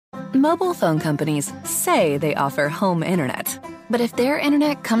Mobile phone companies say they offer home internet. But if their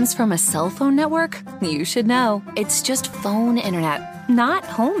internet comes from a cell phone network, you should know. It's just phone internet, not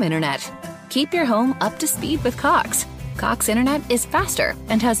home internet. Keep your home up to speed with Cox. Cox internet is faster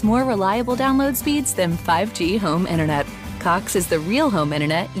and has more reliable download speeds than 5G home internet. Cox is the real home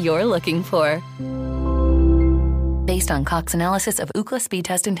internet you're looking for. Based on Cox analysis of Ookla speed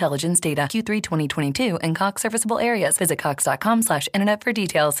test intelligence data Q3 2022 and Cox serviceable areas, visit cox.com/internet for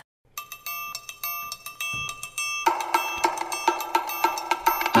details.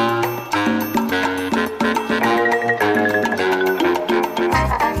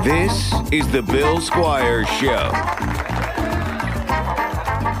 This is the Bill Squire Show.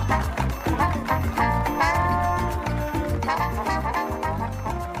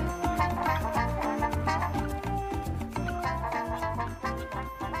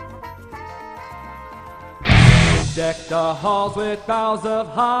 Deck the halls with boughs of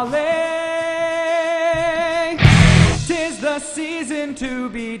holly. 'Tis the season to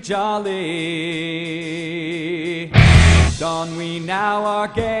be jolly. Don we now our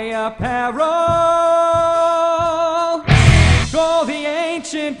gay apparel, for the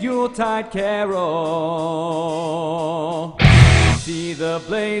ancient Yuletide carol. See the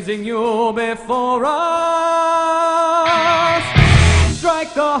blazing Yule before us,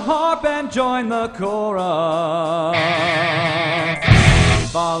 strike the harp and join the chorus.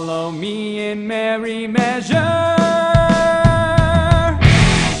 Follow me in merry measure,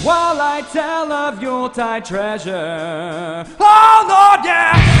 while I tell of Yuletide treasure. Oh, Lord,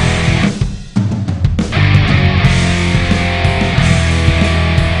 yeah!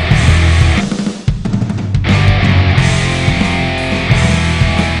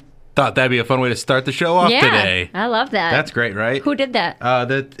 Thought that'd be a fun way to start the show off today. I love that. That's great, right? Who did that?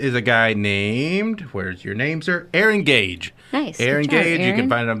 That is a guy named, where's your name, sir? Aaron Gage. Nice. Aaron Good job, Gage. You Aaron. can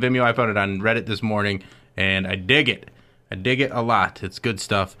find it on Vimeo. I found it on Reddit this morning, and I dig it. I dig it a lot. It's good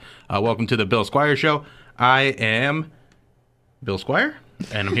stuff. Welcome to the Bill Squire Show. I am Bill Squire,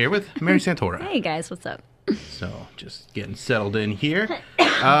 and I'm here with Mary Santora. Hey, guys. What's up? So, just getting settled in here.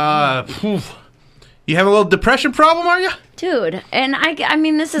 You have a little depression problem, are you? Dude, and I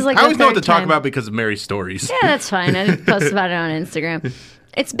mean, this is like I always know what the to talk time. about because of Mary's stories. Yeah, that's fine. I post about it on Instagram.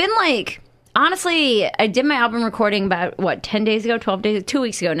 It's been like, honestly, I did my album recording about, 10 days ago, 12 days, 2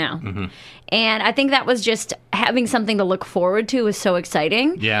 weeks ago now. Mm-hmm. And I think that was just having something to look forward to was so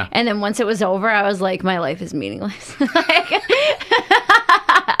exciting. Yeah. And then once it was over, I was like, my life is meaningless. I'm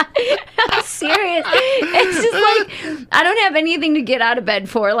serious. It's just like, I don't have anything to get out of bed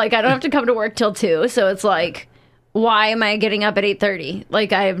for. Like, I don't have to come to work till 2. So it's like, why am I getting up at 8:30?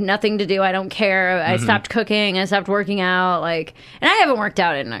 Like, I have nothing to do. I don't care. I stopped cooking. I stopped working out. Like, and I haven't worked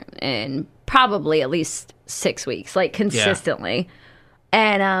out in probably at least 6 weeks, like consistently.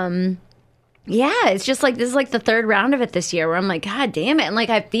 Yeah. And yeah, it's just like this is like the third round of it this year where I'm like, God damn it. And like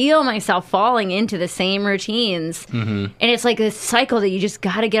I feel myself falling into the same routines. Mm-hmm. And it's like this cycle that you just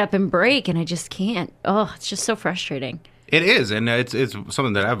got to get up and break, and I just can't. Oh, it's just so frustrating. It is, and it's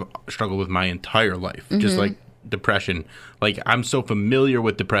something that I've struggled with my entire life. Just like depression. Like, I'm so familiar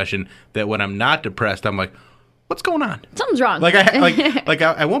with depression that when I'm not depressed, I'm like, what's going on? Something's wrong. Like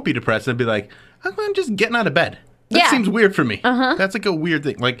I won't be depressed. I'd be like, I'm just getting out of bed. That seems weird for me. That's like a weird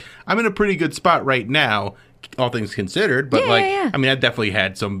thing. Like, I'm in a pretty good spot right now, all things considered. But I mean, I definitely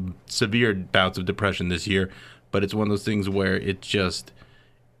had some severe bouts of depression this year. But it's one of those things where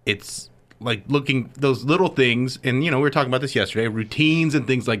it's like looking those little things. And, you know, we were talking about this yesterday. Routines and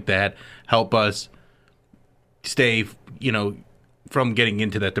things like that help us stay, you know, from getting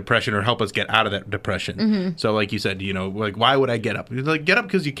into that depression or help us get out of that depression. So like you said, you know, like, why would I get up? Like, get up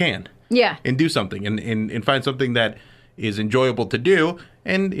because you can. Yeah. And do something and find something that is enjoyable to do.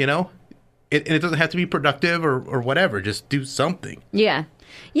 And, you know, it doesn't have to be productive or whatever. Just do something. Yeah.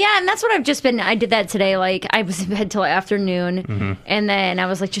 Yeah, and that's what I've just been. I did that today. Like, I was in bed till afternoon, and then I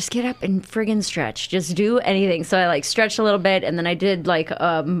was like, just get up and friggin' stretch. Just do anything. So I, like, stretched a little bit, and then I did, like,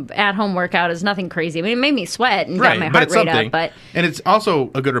 at-home workout. It's nothing crazy. I mean, it made me sweat and got my heart rate up. But and it's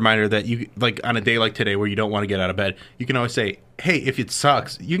also a good reminder that you, like, on a day like today where you don't want to get out of bed, you can always say, hey, if it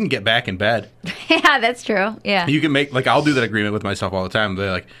sucks, you can get back in bed. Yeah, that's true. Yeah. You can make, like, I'll do that agreement with myself all the time.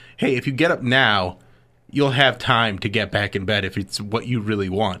 They're like, hey, if you get up now, you'll have time to get back in bed if it's what you really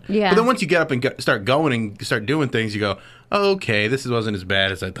want. Yeah. But then once you get up and start going and start doing things, you go, oh, okay, this wasn't as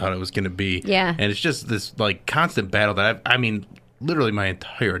bad as I thought it was going to be. Yeah. And it's just this, like, constant battle that I mean, literally my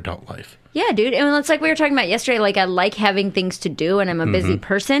entire adult life. Yeah, dude. And it's like we were talking about yesterday, like I like having things to do and I'm a busy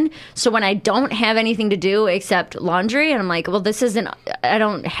person. So when I don't have anything to do except laundry and I'm like, well, I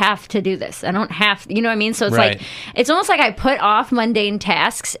don't have to do this. I don't have, you know what I mean? So it's like, it's almost like I put off mundane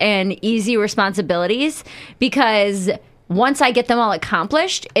tasks and easy responsibilities because once I get them all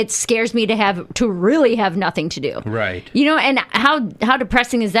accomplished, it scares me to really have nothing to do. Right. You know, and how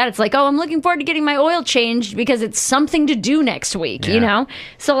depressing is that? It's like, oh, I'm looking forward to getting my oil changed because it's something to do next week, you know?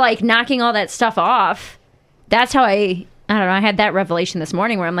 So, like, knocking all that stuff off, that's how I don't know, I had that revelation this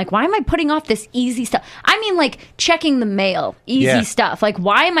morning where I'm like, why am I putting off this easy stuff? I mean, like, checking the mail, easy stuff. Like,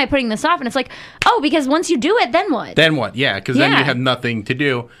 why am I putting this off? And it's like, oh, because once you do it, then what? Then what? Yeah, because then you have nothing to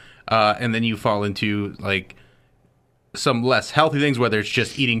do, and then you fall into, like, some less healthy things, whether it's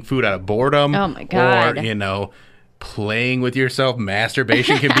just eating food out of boredom. Oh my God. Or, you know, playing with yourself.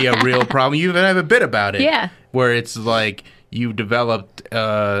 Masturbation can be a real problem. You even have a bit about it. Yeah. Where it's like you developed, you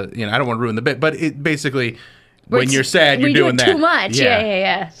know, I don't want to ruin the bit, but it basically, when you're sad, you're doing that. Too much.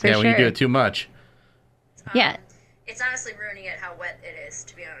 Yeah. For sure. When you do it too much. Yeah. It's honestly ruining it how wet it is,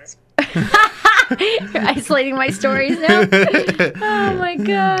 to be honest. You're isolating my stories now. Oh my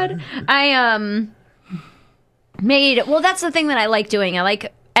God. Well, that's the thing that I like doing. I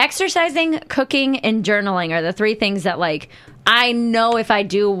like exercising, cooking, and journaling are the three things that, like, I know if I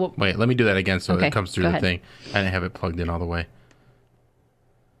do. Wait, let me do that again so it comes through Go the ahead. thing. I didn't have it plugged in all the way.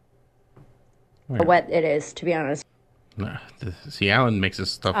 How wet it is, to be honest. Nah, see, Alan makes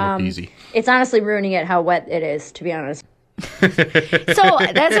this stuff look easy. It's honestly ruining it how wet it is, to be honest. So that's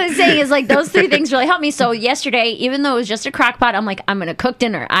what I'm saying is, like, those three things really help me. So yesterday, even though it was just a crock pot, I'm like, I'm going to cook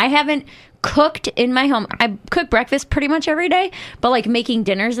dinner. I haven't cooked in my home. I cook breakfast pretty much every day, but like making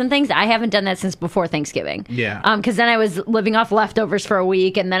dinners and things, I haven't done that since before Thanksgiving. Yeah. Because then I was living off leftovers for a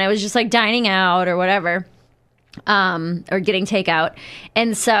week, and then I was just like dining out or whatever, or getting takeout.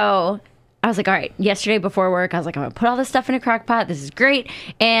 And so I was like, all right, yesterday before work, I was like, I'm going to put all this stuff in a crock pot. This is great.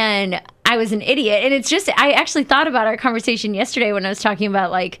 And I was an idiot. And it's just, I actually thought about our conversation yesterday when I was talking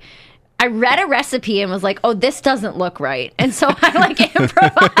about, like, I read a recipe and was like, oh, this doesn't look right. And so I, like,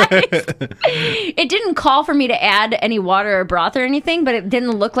 improvised. It didn't call for me to add any water or broth or anything, but it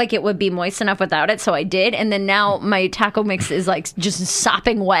didn't look like it would be moist enough without it. So I did. And then now my taco mix is, like, just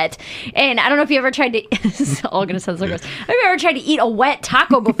sopping wet. And I don't know if you ever tried to, this is all going to sound so gross. Have you ever tried to eat a wet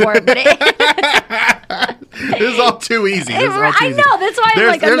taco before? But This is all too easy. I know. That's why I'm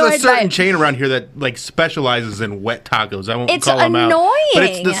like annoyed. There's a certain chain around here that, like, specializes in wet tacos. I won't call them out. It's annoying. But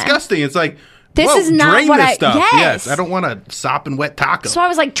it's disgusting. It's like, this is not drain what this I. stuff. Yes, I don't want to sop and wet taco. So I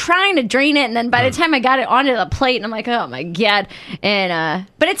was like trying to drain it, and then by the time I got it onto the plate, and I'm like, oh my God. And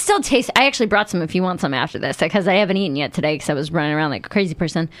but it still tastes. I actually brought some if you want some after this, because I haven't eaten yet today because I was running around like a crazy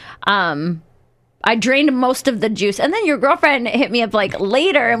person. I drained most of the juice, and then your girlfriend hit me up like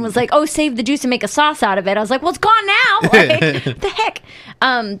later and was like, "Oh, save the juice and make a sauce out of it." I was like, "Well, it's gone now. Like, what the heck?"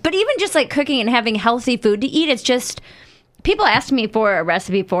 But even just like cooking and having healthy food to eat, it's just people ask me for a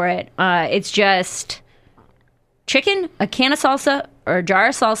recipe for it. It's just chicken, a can of salsa or a jar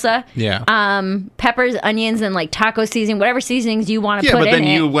of salsa, peppers, onions, and like taco seasoning, whatever seasonings you want to put in it. Yeah, but then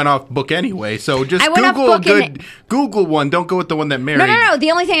you went off book anyway, so just Google a good Google one. Don't go with the one that Mary. No.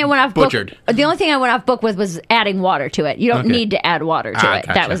 The only thing I went off butchered. The only thing I went off book with was adding water to it. You don't need to add water to it.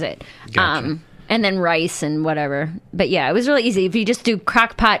 Gotcha. That was it. Gotcha. And then rice and whatever. But yeah, it was really easy. If you just do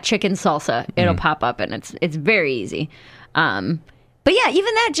crock pot chicken salsa, it'll pop up, and it's very easy. But yeah,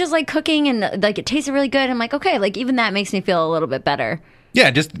 even that, just like cooking and like it tasted really good. I'm like, okay, like even that makes me feel a little bit better.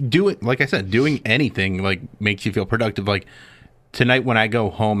 Yeah, just do it. Like I said, doing anything like makes you feel productive. Like tonight when I go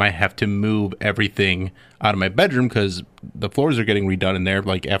home, I have to move everything out of my bedroom because the floors are getting redone in there.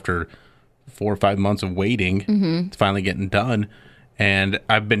 Like after 4 or 5 months of waiting, it's finally getting done. And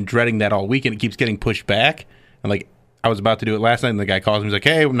I've been dreading that all week, and it keeps getting pushed back. And like I was about to do it last night, and the guy calls me. He's like,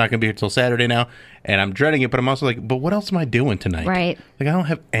 "Hey, I'm not going to be here till Saturday now." And I'm dreading it, but I'm also like, "But what else am I doing tonight?" Right. Like I don't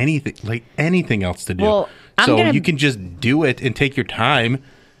have anything else to do. Well, you can just do it and take your time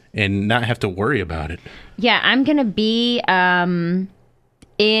and not have to worry about it. Yeah, I'm going to be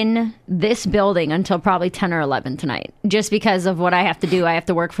in this building until probably 10 or 11 tonight, just because of what I have to do. I have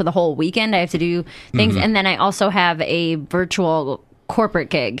to work for the whole weekend. I have to do things. And then I also have a virtual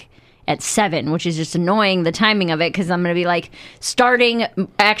corporate gig at 7, which is just annoying, the timing of it, because I'm going to be like starting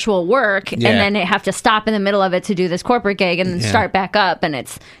actual work and then I have to stop in the middle of it to do this corporate gig and then start back up. And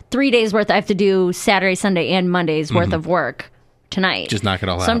it's 3 days worth. I have to do Saturday, Sunday, and Monday's worth of work tonight. Just knock it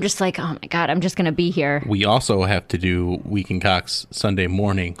all out. So I'm just like, oh my God, I'm just going to be here. We also have to do Week in Cox Sunday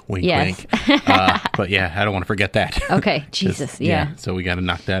morning, wink, Yes. wink. But yeah, I don't want to forget that. Okay, Jesus, yeah. So we got to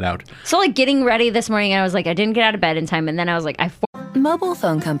knock that out. So like getting ready this morning, I was like, I didn't get out of bed in time. And then I was like, Mobile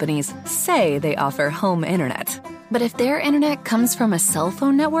phone companies say they offer home internet. But if their internet comes from a cell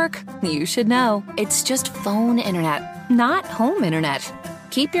phone network, you should know. It's just phone internet, not home internet.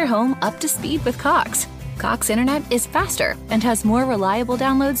 Keep your home up to speed with Cox. Cox internet is faster and has more reliable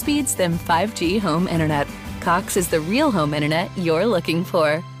download speeds than 5G home internet. Cox is the real home internet you're looking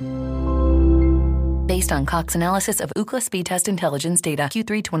for. Based on Cox analysis of Ookla speed test intelligence data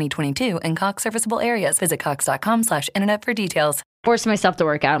Q3 2022 and Cox serviceable areas. Visit cox.com/internet for details. Force myself to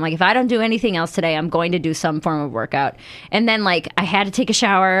work out. I'm like, if I don't do anything else today, I'm going to do some form of workout. And then like I had to take a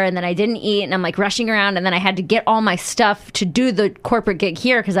shower and then I didn't eat and I'm like rushing around and then I had to get all my stuff to do the corporate gig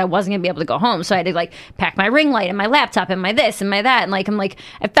here because I wasn't gonna be able to go home. So I had to like pack my ring light and my laptop and my this and my that. And like I'm like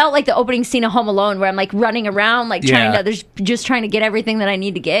I felt like the opening scene of Home Alone where I'm like running around like trying to get everything that I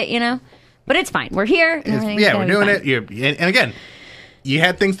need to get, you know? But it's fine. We're here. And we're doing it. And again, you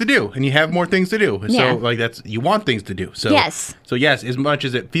had things to do, and you have more things to do. Yeah. So, like, you want things to do. So, yes. So, yes, as much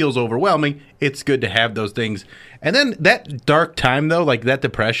as it feels overwhelming, it's good to have those things. And then that dark time, though, like that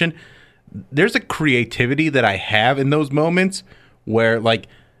depression, there's a creativity that I have in those moments where, like,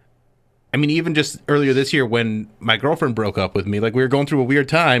 I mean, even just earlier this year when my girlfriend broke up with me, like, we were going through a weird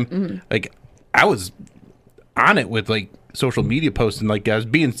time. Like, I was on it with, like, social media posts, and, like, I was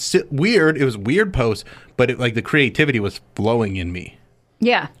being weird. It was weird posts, but, like, the creativity was flowing in me.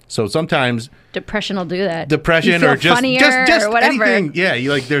 Yeah. So sometimes depression will do that. Depression or just or whatever. Anything. Yeah,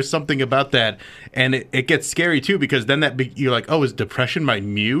 you like there's something about that, and it gets scary too because then you're like, oh, is depression my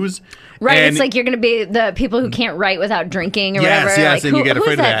muse? Right. And it's like you're going to be the people who can't write without drinking or yes, whatever. Yes, like, and you get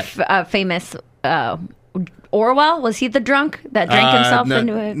afraid of that. Famous. Orwell, was he the drunk that drank himself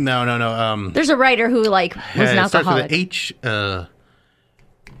into it? No. There's a writer who like was an alcoholic. Starts with an H.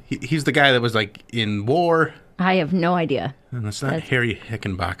 He's the guy that was like in war. I have no idea. And that's not Harry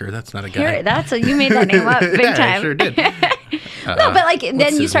Hickenbacker. That's not a guy. You made that name up big yeah, time. I sure did. No, but like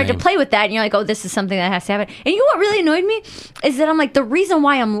then you start to play with that and you're like, oh, this is something that has to happen. And you know what really annoyed me is that I'm like, the reason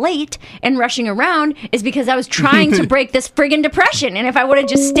why I'm late and rushing around is because I was trying to break this friggin' depression. And if I would have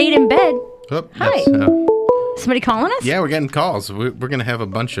just stayed in bed. Oh, Hi. Somebody calling us? Yeah, we're getting calls. We're going to have a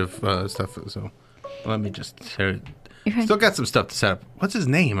bunch of stuff. So let me just still got some stuff to set up. What's his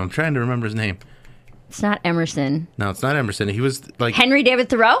name? I'm trying to remember his name. It's not Emerson. No, it's not Emerson. He was like Henry David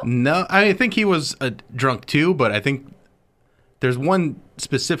Thoreau? No, I think he was drunk too, but I think there's one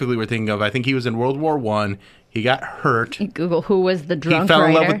specifically we're thinking of. I think he was in World War I. He got hurt. Google who was the drunk He fell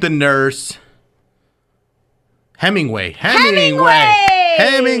in love writer. with the nurse. Hemingway.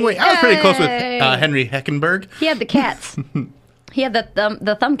 I was pretty close with Henry Heckenberg. He had the cats. He had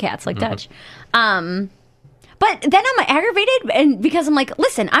the thumb cats like Dutch. But then I'm aggravated and because I'm like,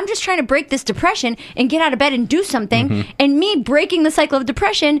 listen, I'm just trying to break this depression and get out of bed and do something. And me breaking the cycle of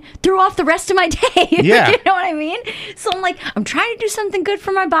depression threw off the rest of my day. Yeah. You know what I mean? So I'm like, I'm trying to do something good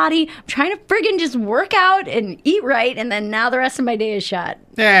for my body. I'm trying to friggin' just work out and eat right. And then now the rest of my day is shot.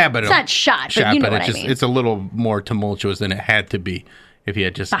 Yeah, but it's not shot, but you know what I mean. It's a little more tumultuous than it had to be if he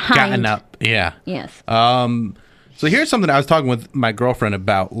had just gotten up. Yeah. Yes. So here's something I was talking with my girlfriend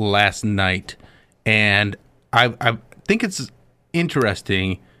about last night. And I think it's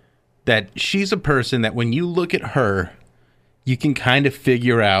interesting that she's a person that when you look at her, you can kind of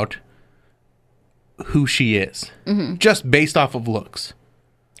figure out who she is just based off of looks.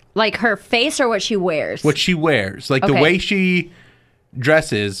 Like her face or what she wears? What she wears. Like the way she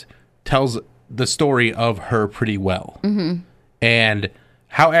dresses tells the story of her pretty well. And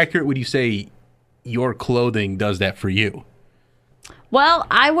how accurate would you say your clothing does that for you? Well,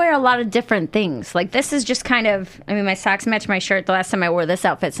 I wear a lot of different things. Like this is just kind of, I mean, my socks match my shirt. The last time I wore this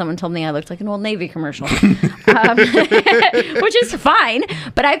outfit, someone told me I looked like an Old Navy commercial, which is fine.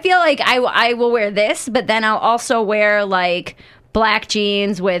 But I feel like I will wear this, but then I'll also wear like black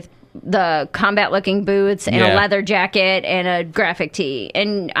jeans with the combat looking boots and a leather jacket and a graphic tee.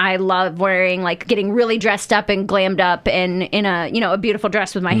 And I love wearing like getting really dressed up and glammed up and in a beautiful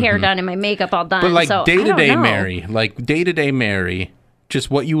dress with my hair done and my makeup all done. But like so, day-to-day Mary, just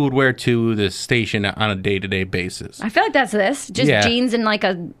what you would wear to the station on a day-to-day basis. I feel like that's this. Just jeans and like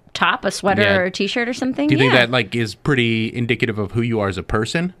a top, a sweater or a t-shirt or something. Do you think that like is pretty indicative of who you are as a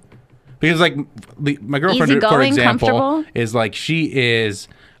person? Because like my girlfriend, for example, is like she is.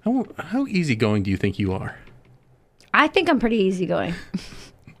 How easygoing do you think you are? I think I'm pretty easygoing.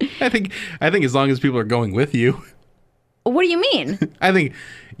 I think as long as people are going with you. What do you mean? I think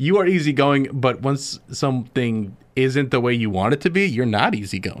you are easygoing, but once something isn't the way you want it to be, you're not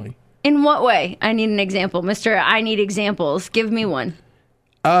easygoing. In what way? I need an example. Mr. I need examples. Give me one.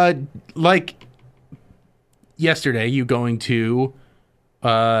 Like yesterday, you going to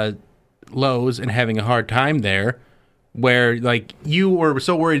Lowe's and having a hard time there, where like you were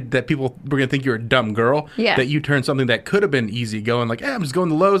so worried that people were going to think you're a dumb girl that you turned something that could have been easy going, like, I'm just going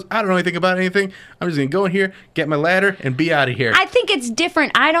to Lowe's. I don't know anything about anything. I'm just going to go in here, get my ladder, and be out of here. I think it's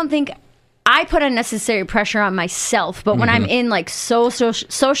different. I don't think I put unnecessary pressure on myself, but when I'm in like social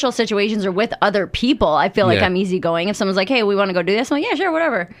situations or with other people, I feel like I'm easygoing. If someone's like, "Hey, we want to go do this," I'm like, "Yeah, sure,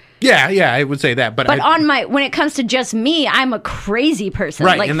 whatever." Yeah, I would say that. But when it comes to just me, I'm a crazy person,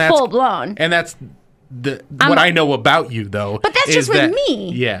 right, like and full blown. And that's what I know about you, though. But that's just with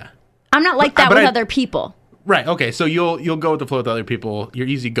me. Yeah, I'm not like that with other people. Right. Okay. So you'll go with the flow with other people. You're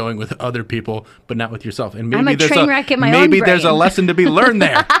easygoing with other people, but not with yourself. And maybe I'm a train wreck in my own maybe brain. there's a lesson to be learned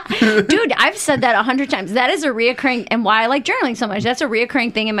there. Dude, I've said that 100 times. That is a reoccurring, and why I like journaling so much. That's a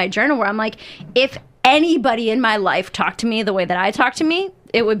reoccurring thing in my journal where I'm like, if anybody in my life talked to me the way that I talk to me,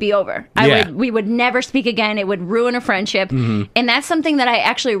 it would be over. We would never speak again. It would ruin a friendship. And that's something that I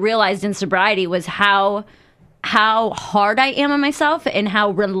actually realized in sobriety was how hard I am on myself and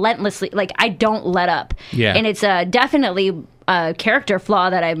how relentlessly, like, I don't let up. Yeah. And it's definitely a character flaw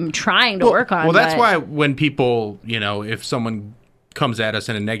that I'm trying to work on. Well, that's why when people, if someone comes at us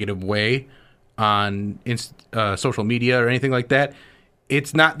in a negative way on social media or anything like that,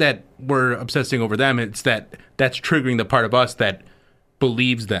 it's not that we're obsessing over them. It's that's triggering the part of us that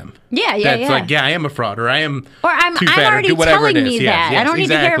believes them. That's like, I am a fraud, or I'm too fat, already or do whatever telling it is. me that. I don't need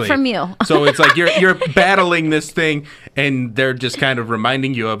to hear it from you. So it's like you're battling this thing, and they're just kind of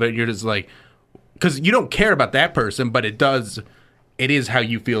reminding you of it. You're just like, because you don't care about that person, but it is how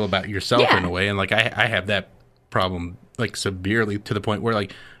you feel about yourself in a way. And like I have that problem like severely, to the point where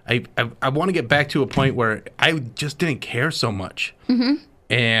like I want to get back to a point where I just didn't care so much. And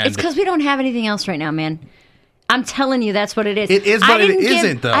it's because we don't have anything else right now, man. I'm telling you, that's what it is. It is, but it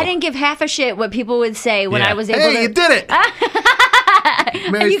isn't, though. I didn't give half a shit what people would say when I was able to. Hey, you did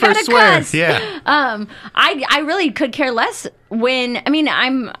it! Mary's first swear. Yeah. I really could care less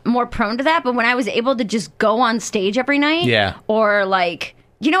I'm more prone to that, but when I was able to just go on stage every night, or like,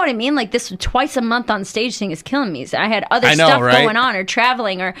 you know what I mean? Like, this twice a month on stage thing is killing me. So I had other stuff going on, or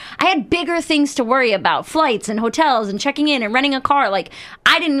traveling, or I had bigger things to worry about, flights and hotels and checking in and renting a car. Like,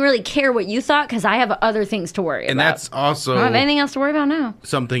 I didn't really care what you thought because I have other things to worry about. And that's also... I don't have anything else to worry about now.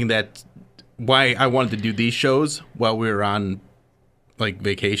 Something that... Why I wanted to do these shows while we were on, like,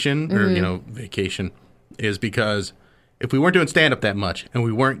 vacation, or, vacation, is because if we weren't doing stand-up that much, and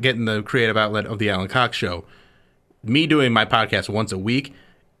we weren't getting the creative outlet of the Alan Cox Show, me doing my podcast once a week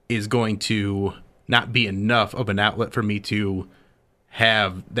is going to not be enough of an outlet for me to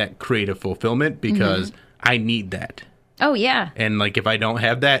have that creative fulfillment, because I need that. Oh, yeah. And like, if I don't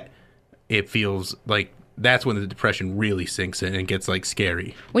have that, it feels like that's when the depression really sinks in and gets like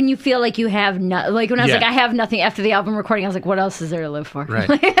scary. When you feel like you have like when I was like, I have nothing after the album recording, I was like, what else is there to live for? Right.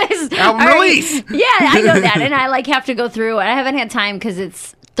 Album release. Yeah, I know that. And I like have to go through, and I haven't had time because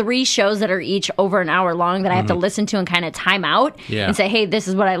it's 3 shows that are each over an hour long that I have to listen to and kind of time out and say, hey, this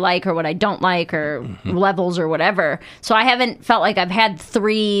is what I like or what I don't like, or levels or whatever. So I haven't felt like I've had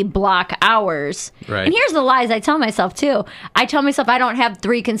 3 block hours. Right. And here's the lies I tell myself too. I tell myself I don't have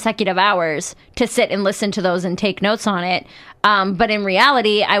 3 consecutive hours to sit and listen to those and take notes on it. But in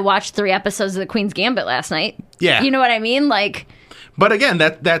reality, I watched 3 episodes of The Queen's Gambit last night. Yeah. You know what I mean? Like... But again,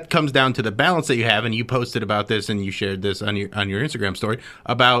 that comes down to the balance that you have, and you posted about this and you shared this on your Instagram story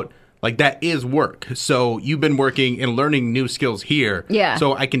about, like, that is work. So you've been working and learning new skills here. Yeah.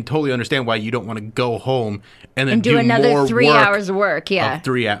 So I can totally understand why you don't want to go home and then do another more 3 hours of work. Yeah.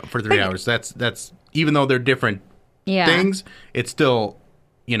 For 3 hours. That's even though they're different things, it's still,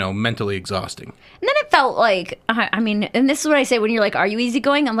 mentally exhausting. And then it felt like, and this is what I say when you're like, are you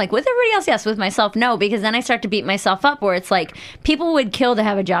easygoing? I'm like, with everybody else, yes. With myself, no. Because then I start to beat myself up where it's like, people would kill to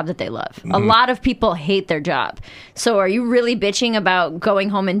have a job that they love. A lot of people hate their job. So are you really bitching about going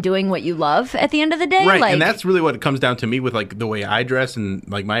home and doing what you love at the end of the day? Right, like, and that's really what it comes down to me with, like, the way I dress and,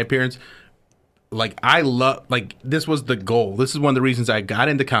 like, my appearance. Like, I love, like, this was the goal. This is one of the reasons I got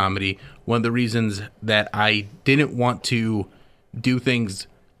into comedy. One of the reasons that I didn't want to do things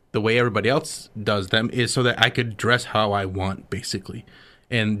the way everybody else does them is so that I could dress how I want, basically.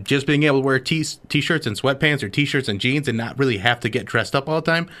 And just being able to wear t-shirts and sweatpants, or t-shirts and jeans, and not really have to get dressed up all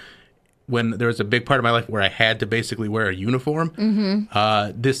the time, when there was a big part of my life where I had to basically wear a uniform,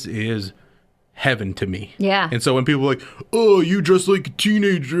 this is heaven to me. Yeah. And so when people are like, oh, you dress like a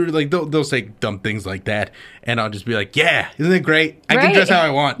teenager, like they'll say dumb things like that. And I'll just be like, yeah, isn't it great? I can dress how I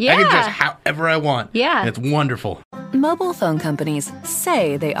want. Yeah. I can dress however I want. Yeah. And it's wonderful. Mobile phone companies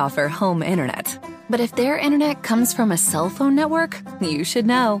say they offer home internet. But if their internet comes from a cell phone network, you should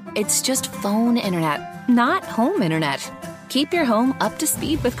know. It's just phone internet, not home internet. Keep your home up to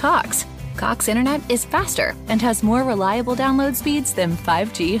speed with Cox. Cox internet is faster and has more reliable download speeds than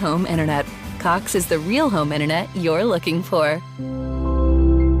 5G home internet. Cox is the real home internet you're looking for.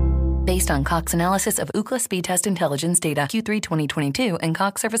 Based on Cox analysis of Ookla speed test intelligence data Q3 2022 and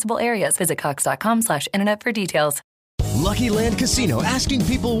Cox serviceable areas, visit cox.com/internet for details. Lucky Land Casino, asking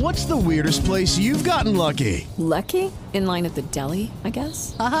people, what's the weirdest place you've gotten lucky? Lucky? In line at the deli, I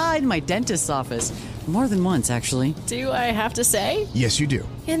guess? Aha, in my dentist's office. More than once, actually. Do I have to say? Yes, you do.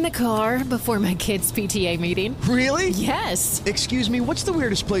 In the car before my kids' PTA meeting. Really? Yes. Excuse me, what's the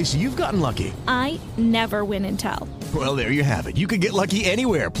weirdest place you've gotten lucky? I never win and tell. Well, there you have it. You can get lucky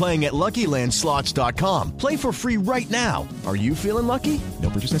anywhere, playing at LuckyLandSlots.com. Play for free right now. Are you feeling lucky? No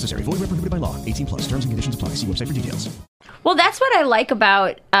purchase necessary. Void where prohibited by law. 18+. Terms and conditions apply. See website for details. Well, that's what I like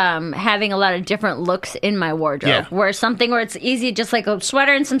about having a lot of different looks in my wardrobe. Yeah. Where something where it's easy, just like a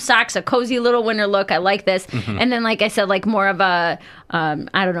sweater and some socks, a cozy little winter look. I like this. Mm-hmm. And then, like I said, like more of a,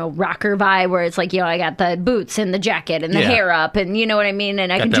 I don't know, rocker vibe where it's like, I got the boots and the jacket and the hair up and you know what I mean?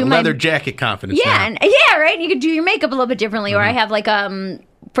 And I Got can that do leather jacket confidence. Yeah, now. right? You can do your makeup a little bit differently. Or I have like,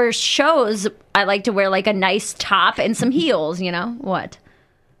 for shows, I like to wear like a nice top and some heels, What?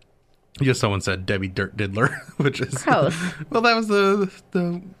 Just someone said Debbie Dirt Diddler, which is gross. Well, that was the.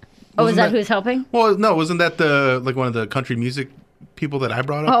 Oh, is that who's helping? Well, no, wasn't that one of the country music people that I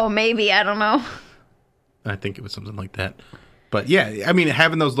brought up? Oh, maybe, I don't know. I think it was something like that. But yeah, I mean,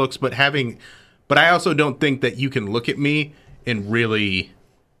 having those looks, but I also don't think that you can look at me and really,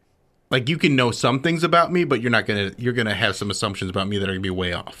 like, you can know some things about me, but you're gonna have some assumptions about me that are gonna be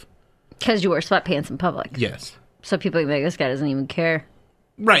way off. Because you wear sweatpants in public. Yes. So people can be like, this guy doesn't even care.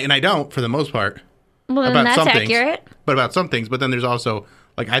 Right, and I don't, for the most part. Well, then that's accurate. But about some things. But then there's also,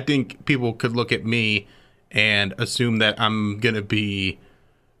 like, I think people could look at me and assume that I'm going to be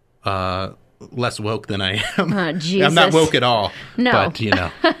less woke than I am. Oh, Jesus. I'm not woke at all. No. But,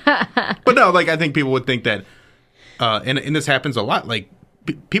 But no, like, I think people would think that, and this happens a lot, like,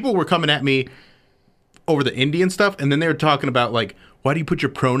 people were coming at me over the Indian stuff, and then they were talking about, like, why do you put your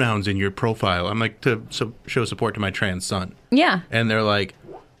pronouns in your profile? I'm like, to show support to my trans son. Yeah. And they're like,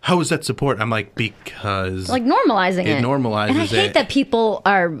 how is that support? I'm like, because... Like normalizing it. It normalizes it. And I hate that people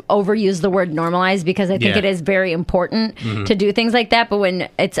overuse the word normalize because I think it is very important to do things like that. But when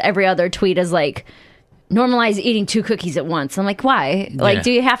it's every other tweet is like, normalize eating 2 cookies at once. I'm like, why? Like,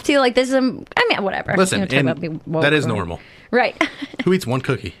 do you have to? Like, this is, whatever. Listen, that is normal. Right. Who eats 1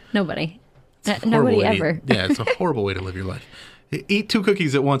 cookie? Nobody. Nobody ever. Yeah, it's a horrible way to live your life. Eat 2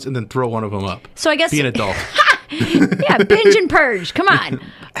 cookies at once and then throw one of them up. So I guess... Be an adult. Yeah, binge and purge. Come on.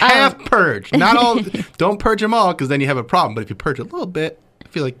 Half purge. Not all. Don't purge them all because then you have a problem. But if you purge a little bit, I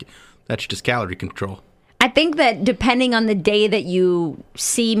feel like that's just calorie control. I think that depending on the day that you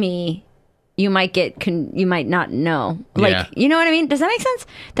see me, you might you might not know. Like, you know what I mean? Does that make sense?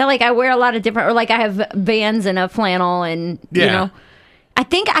 That like I wear a lot of different, or like I have Vans and a flannel and, you know. I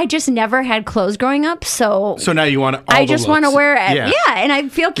think I just never had clothes growing up, so now you want I just want to wear it. Yeah, and I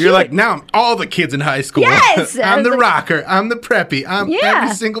feel cute. You're like, now I'm all the kids in high school. Yes! I'm the rocker. I'm the preppy. I'm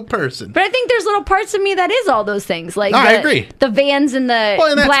every single person. But I think there's little parts of me that is all those things. Like I agree. The Vans and the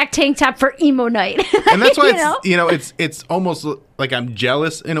black tank top for emo night. And that's why it's almost like I'm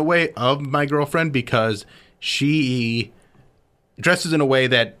jealous in a way of my girlfriend because she dresses in a way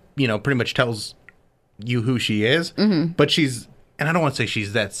that, pretty much tells you who she is. Mm-hmm. But she's... And I don't want to say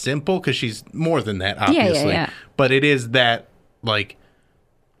she's that simple because she's more than that, obviously. Yeah. But it is that, like,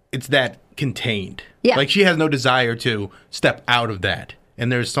 it's that contained. Yeah. Like, she has no desire to step out of that.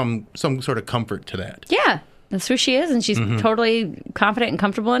 And there's some sort of comfort to that. Yeah. That's who she is. And she's totally confident and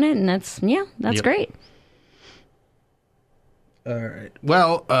comfortable in it. And that's great. All right.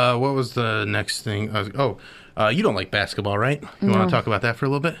 Well, what was the next thing? You don't like basketball, right? You want to talk about that for a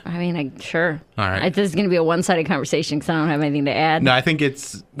little bit? I mean, sure. All right. This is going to be a one-sided conversation because I don't have anything to add. No, I think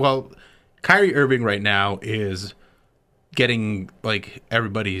Kyrie Irving right now is getting, like,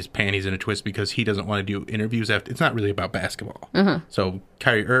 everybody's panties in a twist because he doesn't want to do interviews after. It's not really about basketball. Uh-huh. So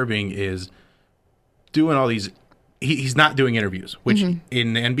Kyrie Irving is doing all these. He's not doing interviews, which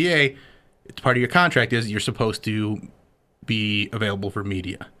in the NBA, it's part of your contract is you're supposed to be available for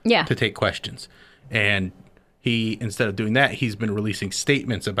media to take questions. And he, instead of doing that, he's been releasing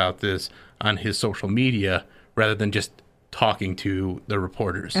statements about this on his social media rather than just talking to the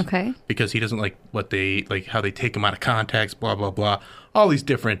reporters. Okay. Because he doesn't like how they take him out of context, blah, blah, blah. All these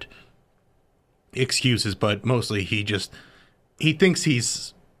different excuses, but mostly he thinks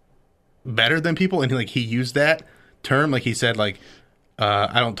he's better than people, and he used that term, he said,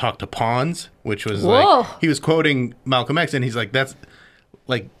 I don't talk to pawns, which was he was quoting Malcolm X, and he's like, that's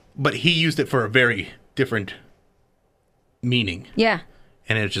but he used it for a very different meaning. Yeah.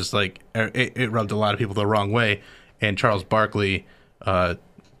 And it's just it rubbed a lot of people the wrong way, and Charles Barkley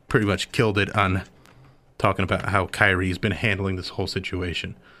pretty much killed it on talking about how Kyrie's been handling this whole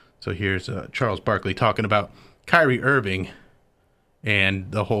situation. So here's Charles Barkley talking about Kyrie Irving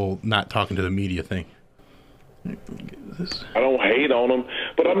and the whole not talking to the media thing. I don't hate on him,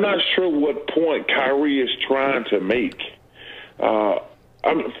 but I'm not sure what point Kyrie is trying to make.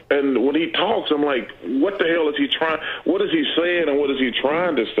 And when he talks, I'm like, what the hell is he trying? What is he saying, and what is he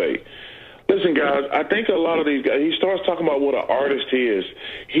trying to say? Listen, guys, I think a lot of these guys, he starts talking about what an artist he is.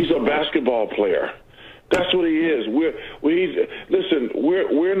 He's a basketball player. That's what he is. We're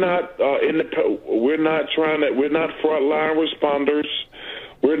not frontline responders.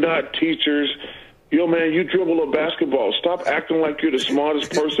 We're not teachers. Yo, man, you dribble a basketball. Stop acting like you're the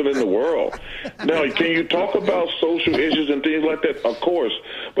smartest person in the world. Now, can you talk about social issues and things like that? Of course.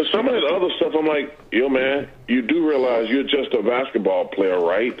 But some of that other stuff, I'm like, yo, man, you do realize you're just a basketball player,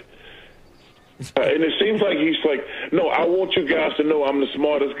 right? And it seems like he's like, no, I want you guys to know I'm the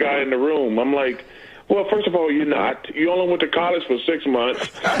smartest guy in the room. I'm like, well, first of all, you're not. You only went to college for 6 months.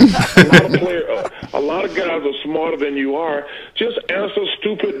 A lot of guys are smarter than you are. Just answer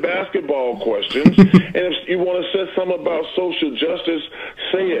stupid basketball questions. And if you want to say something about social justice,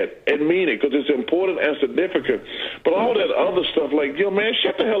 say it and mean it, because it's important and significant. But all that other stuff, yo, man,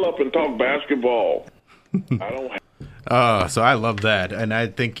 shut the hell up and talk basketball. So I love that. And I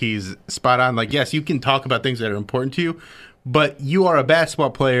think he's spot on. Yes, you can talk about things that are important to you, but you are a basketball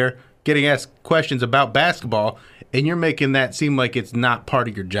player getting asked questions about basketball, and you're making that seem like it's not part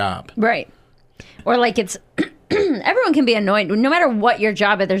of your job. Right. Or it's everyone can be annoyed. No matter what your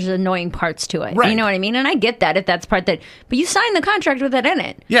job is, there's annoying parts to it. Right. You know what I mean? And I get that if that's part that, but you signed the contract with it in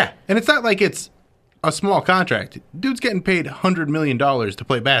it. Yeah. And it's not like it's a small contract. Dude's getting paid $100 million to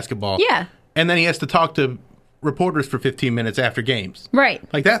play basketball. Yeah. And then he has to talk to reporters for 15 minutes after games. Right.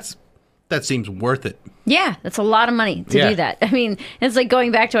 That seems worth it. Yeah, that's a lot of money to do that. I mean, it's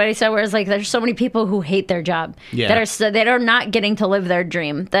going back to what I said, where it's there's so many people who hate their job that are not getting to live their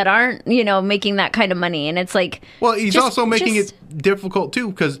dream, that aren't making that kind of money, and it's well, he's also making it difficult too,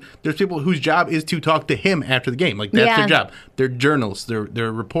 because there's people whose job is to talk to him after the game. That's their job. They're journalists,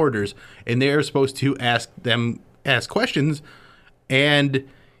 they're reporters, and they're supposed to ask questions, and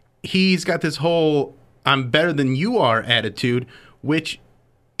he's got this whole "I'm better than you are" attitude, which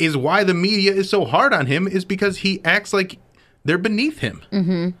is why the media is so hard on him, is because he acts like they're beneath him.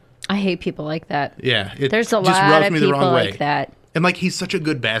 Mm-hmm. I hate people like that. Yeah. There's a lot of people like that. And he's such a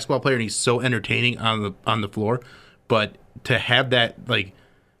good basketball player, and he's so entertaining on the floor, but to have that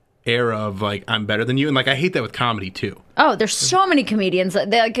era of I'm better than you, and I hate that with comedy too. Oh, there's so many comedians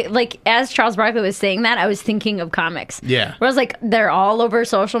that, as Charles Barkley was saying that, I was thinking of comics. Yeah. Whereas they're all over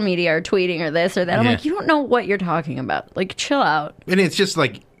social media or tweeting or this or that. I'm you don't know what you're talking about. Chill out. And it's just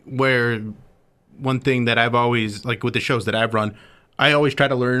where one thing that I've always with the shows that I've run, I always try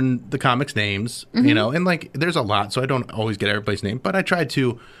to learn the comics names, and there's a lot, so I don't always get everybody's name, but I try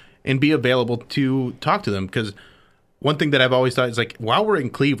to and be available to talk to them, because one thing that I've always thought is while we're in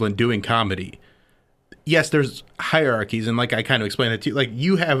Cleveland doing comedy, yes, there's hierarchies, and I kind of explained it to you.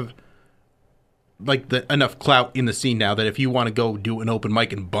 You have enough clout in the scene now that if you want to go do an open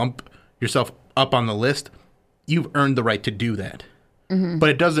mic and bump yourself up on the list, you've earned the right to do that. Mm-hmm. But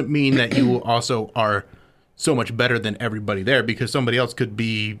it doesn't mean that you also are so much better than everybody there, because somebody else could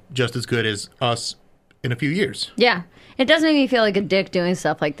be just as good as us in a few years. Yeah. It does make me feel like a dick doing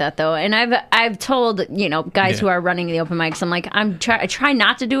stuff like that, though. And I've told, guys who are running the open mics, I try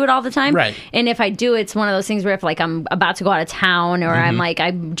not to do it all the time. Right. And if I do, it's one of those things where if I'm about to go out of town, or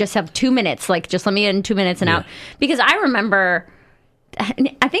I just have 2 minutes, just let me in 2 minutes and out. Because I remember,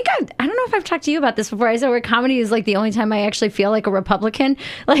 I think I don't know if I've talked to you about this before. I said where comedy is the only time I actually feel like a Republican,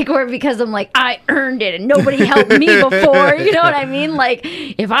 where because I'm I earned it and nobody helped me before. You know what I mean?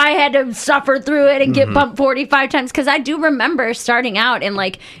 If I had to suffer through it and get bumped 45 times, because I do remember starting out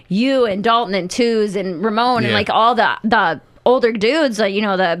and you and Dalton and Twos and Ramon and all the older dudes,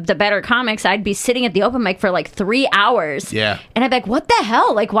 the better comics, I'd be sitting at the open mic for 3 hours. Yeah. And I'd be what the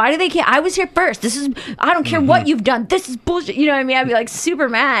hell? Why do they care? I was here first. I don't care what you've done. This is bullshit. You know what I mean? I'd be super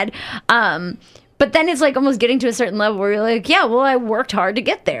mad. But But then it's like almost getting to a certain level where you're like, yeah, well, I worked hard to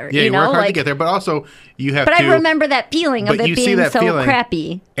get there. Yeah, you work hard to get there, but also you have to... But I remember that feeling of it being so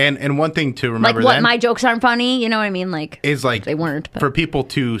crappy. And one thing to remember like, what, my jokes aren't funny? You know what I mean? Like, is like... They weren't. But. For people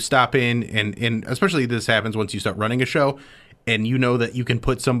to stop in, and especially this happens once you start running a show, and you know that you can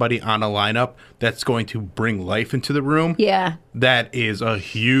put somebody on a lineup that's going to bring life into the room. Yeah. That is a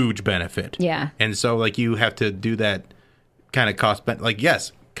huge benefit. Yeah. And so, like, you have to do that kind of cost... Like,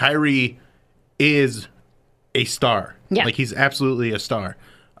 yes, Kyrie is a star. Yeah. Like, he's absolutely a star.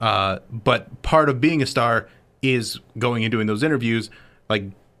 But part of being a star is going and doing those interviews. Like,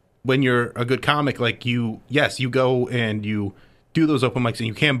 when you're a good comic, like, you go and you do those open mics and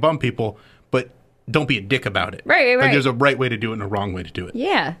you can bum people, but don't be a dick about it. Right. Like, there's a right way to do it and a wrong way to do it.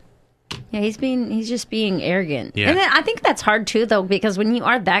 Yeah. Yeah, he's just being arrogant. Yeah. And then I think that's hard too, though, because when you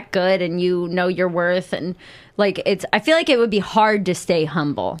are that good and you know your worth, and like, I feel like it would be hard to stay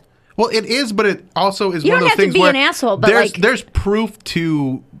humble. Well, it is, but it also is you one of those things where where an asshole, but there's proof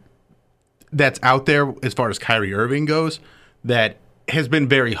that's out there as far as Kyrie Irving goes that has been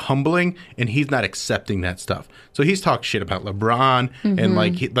very humbling, and he's not accepting that stuff. So he's talked shit about LeBron, and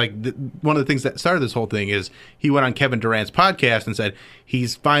one of the things that started this whole thing is he went on Kevin Durant's podcast and said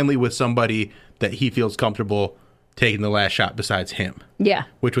he's finally with somebody that he feels comfortable taking the last shot besides him. Yeah,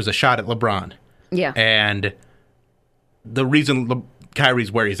 which was a shot at LeBron. Yeah, and the reason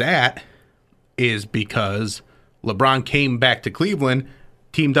Kyrie's where he's at is because LeBron came back to Cleveland,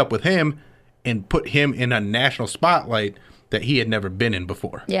 teamed up with him, and put him in a national spotlight that he had never been in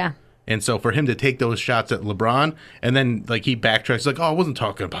before. Yeah. And so for him to take those shots at LeBron, and then like he backtracks, like, oh, I wasn't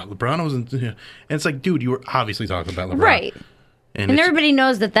talking about LeBron. I wasn't. And it's like, dude, you were obviously talking about LeBron. Right. And everybody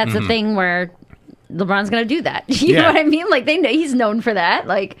knows that that's a thing where LeBron's going to do that. You know what I mean? Like, they know he's known for that.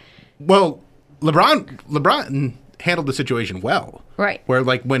 Like, well, LeBron handled the situation well. Right. Where,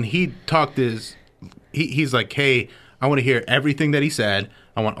 like, when he talked he's like, hey, I want to hear everything that he said.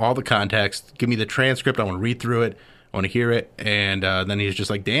 I want all the context. Give me the transcript. I want to read through it. I want to hear it. And then he's just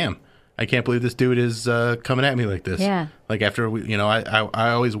like, damn, I can't believe this dude is coming at me like this. Yeah. Like, after,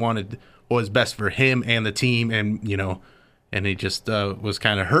 I always wanted what was best for him and the team, and, and he just was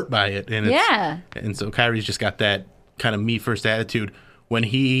kind of hurt by it. And and so Kyrie's just got that kind of me first attitude when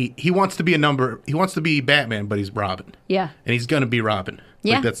he wants to be he wants to be Batman, but he's Robin. Yeah. And he's going to be Robin.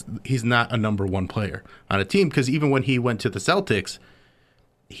 Yeah. Like, he's not a number one player on a team, because even when he went to the Celtics,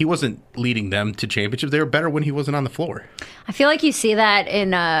 he wasn't leading them to championships. They were better when he wasn't on the floor. I feel like you see that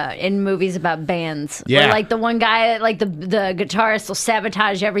in movies about bands. Yeah. Where, like, the one guy, like the guitarist will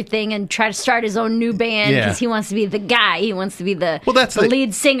sabotage everything and try to start his own new band because he wants to be the guy. He wants to be the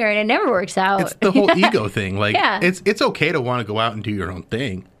lead singer, and it never works out. It's the whole ego thing. Like, it's okay to want to go out and do your own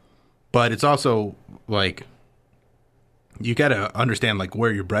thing, but it's also like you got to understand like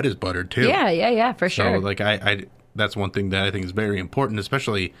where your bread is buttered too. Yeah, for sure. So like I that's one thing that I think is very important,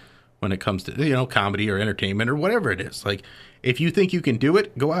 especially when it comes to, comedy or entertainment or whatever it is. Like, if you think you can do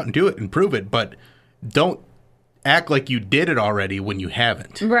it, go out and do it and prove it, but don't act like you did it already when you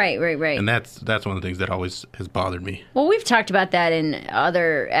haven't. Right. And that's one of the things that always has bothered me. Well, we've talked about that in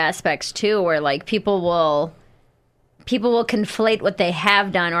other aspects too, where like people will conflate what they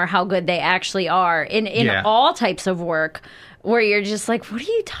have done or how good they actually are in all types of work, where you're just like, what are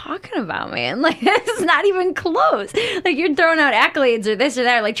you talking about, man? Like, this is not even close. Like, you're throwing out accolades or this or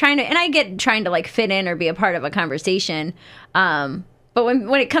that, like trying to like fit in or be a part of a conversation. But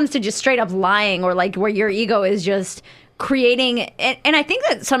when it comes to just straight up lying, or like where your ego is just creating, and I think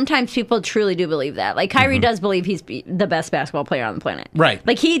that sometimes people truly do believe that. Like, Kyrie does believe he's the best basketball player on the planet. Right.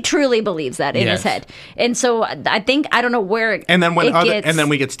 Like, he truly believes that in his head. And so I don't know where and then when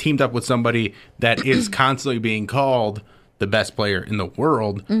he gets teamed up with somebody that is constantly being called the best player in the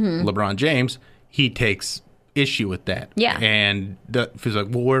world, LeBron James, he takes issue with that. Yeah. And he's like,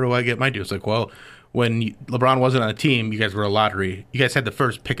 well, where do I get my due? It's like, well, when LeBron wasn't on a team, you guys were a lottery. You guys had the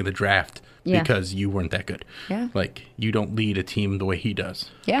first pick of the draft because you weren't that good. Yeah. Like, you don't lead a team the way he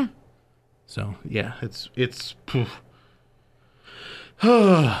does. Yeah. So, yeah, it's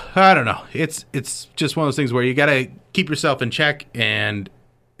I don't know. It's just one of those things where you got to keep yourself in check and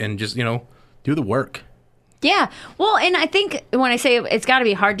just, do the work. Yeah. Well, and I think when I say it's got to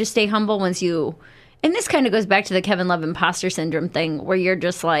be hard to stay humble once you, and this kind of goes back to the Kevin Love imposter syndrome thing, where you're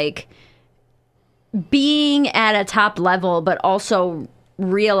just like being at a top level, but also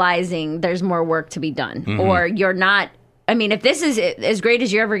realizing there's more work to be done, or you're not. I mean, if this is as great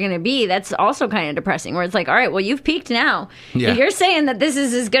as you're ever going to be, that's also kind of depressing, where it's like, all right, well, you've peaked now. Yeah. If you're saying that this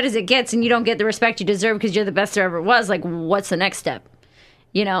is as good as it gets and you don't get the respect you deserve because you're the best there ever was, like, what's the next step?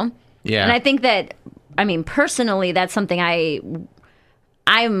 Yeah. Yeah. And I think that, I mean, personally, that's something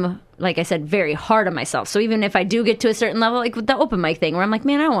I'm, like I said, very hard on myself. So even if I do get to a certain level, like with the open mic thing, where I'm like,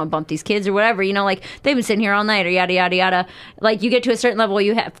 man, I don't want to bump these kids or whatever, you know, like they've been sitting here all night or yada, yada, yada. Like you get to a certain level,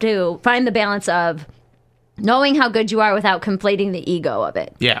 you have to find the balance of knowing how good you are without conflating the ego of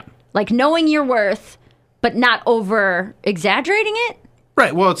it. Yeah. Like knowing your worth, but not over exaggerating it.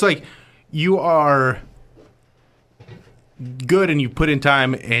 Right. Well, it's like you are good and you put in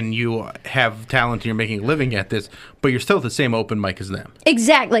time and you have talent and you're making a living at this, but you're still at the same open mic as them.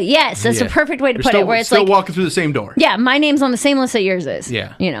 Exactly. Yes. That's a perfect way to put it. Where it's still like walking through the same door. Yeah. My name's on the same list that yours is.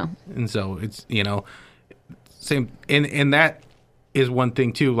 Yeah. You know. And so it's, you know, same. And that is one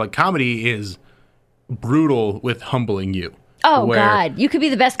thing too. Like comedy is brutal with humbling you. Oh, God. You could be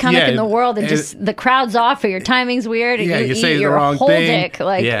the best comic in the world and just the crowd's off or your timing's weird and you say eat your the wrong whole thing. dick.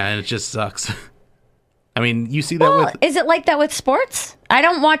 Like, yeah, and it just sucks. I mean, you see that with... Is it like that with sports? I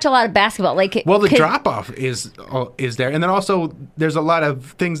don't watch a lot of basketball. Like, well, the drop-off is there. And then also, there's a lot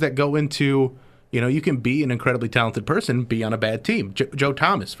of things that go into... You know, you can be an incredibly talented person, be on a bad team. Joe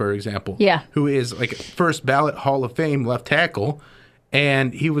Thomas, for example. Yeah. Who is like first ballot Hall of Fame left tackle.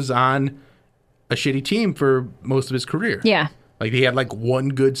 And he was on a shitty team for most of his career. Yeah. Like, he had like one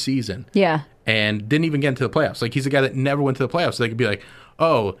good season. Yeah. And didn't even get into the playoffs. Like, he's a guy that never went to the playoffs. So they could be like,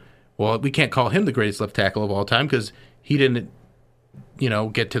 oh... Well, we can't call him the greatest left tackle of all time because he didn't, you know,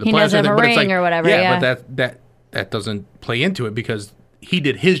 get to the playoffs. He doesn't have a ring like, or whatever. Yeah, but that doesn't play into it because he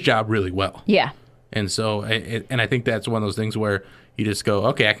did his job really well. Yeah. And so, and I think that's one of those things where you just go,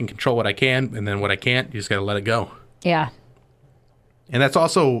 okay, I can control what I can, and then what I can't, you just got to let it go. Yeah. And that's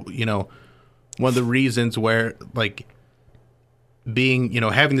also, you know, one of the reasons where, like, being, you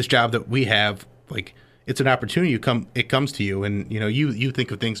know, having this job that we have, like, it's an opportunity. It comes to you, and you know you think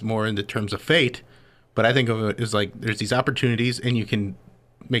of things more in the terms of fate, but I think of it as like there's these opportunities, and you can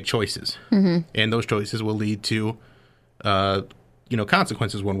make choices, and those choices will lead to, you know,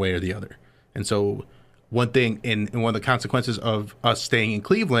 consequences one way or the other. And so, one thing, and one of the consequences of us staying in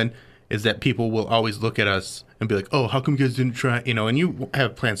Cleveland is that people will always look at us and be like, "Oh, how come you guys didn't try?" You know, and you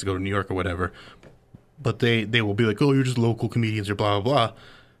have plans to go to New York or whatever, but they will be like, "Oh, you're just local comedians," or blah blah blah,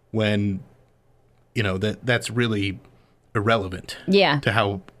 when you know, that's really irrelevant to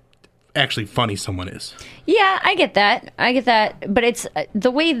how actually funny someone is. Yeah, I get that. But it's the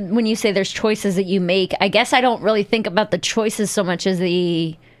way when you say there's choices that you make, I guess I don't really think about the choices so much as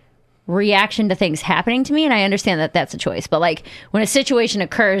the reaction to things happening to me. And I understand that that's a choice. But like when a situation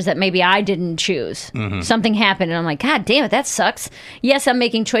occurs that maybe I didn't choose, something happened and I'm like, God damn it, that sucks. Yes, I'm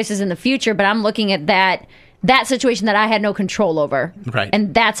making choices in the future, but I'm looking at that situation that I had no control over. Right.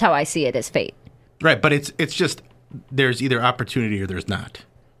 And that's how I see it as fate. Right, but it's just there's either opportunity or there's not.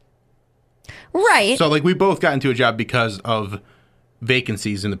 Right. So like we both got into a job because of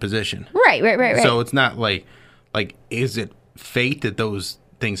vacancies in the position. Right. So it's not like is it fate that those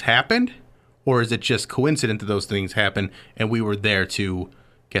things happened, or is it just coincident that those things happened and we were there to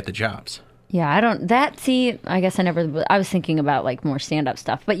get the jobs? Yeah, I guess I was thinking about like more stand-up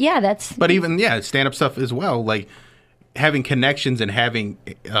stuff. But yeah, that's... But even, stand-up stuff as well, like having connections and having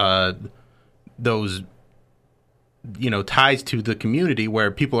those, you know, ties to the community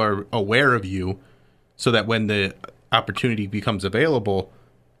where people are aware of you so that when the opportunity becomes available,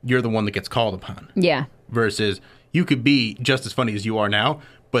 you're the one that gets called upon. Yeah. Versus you could be just as funny as you are now,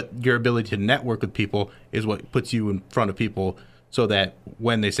 but your ability to network with people is what puts you in front of people so that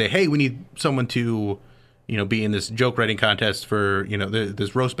when they say, hey, we need someone to, you know, be in this joke writing contest for, you know,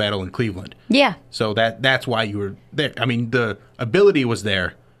 this roast battle in Cleveland. Yeah. So that's why you were there. I mean, the ability was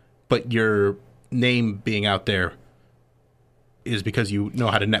there, but your name being out there is because you know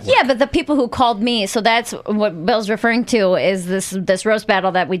how to network. Yeah, but the people who called me, so that's what Bill's referring to, is this roast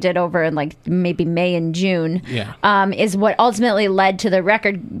battle that we did over in like maybe May and June. Yeah. Is what ultimately led to the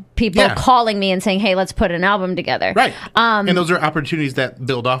record people calling me and saying, hey, let's put an album together. Right. And those are opportunities that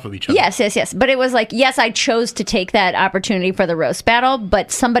build off of each other. Yes. But it was like, yes, I chose to take that opportunity for the roast battle,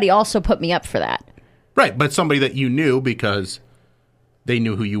 but somebody also put me up for that. Right, but somebody that you knew because they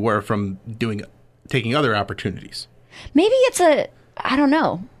knew who you were from taking other opportunities. Maybe I don't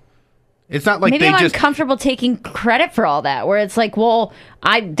know. It's not like maybe I'm uncomfortable taking credit for all that, where it's like, well,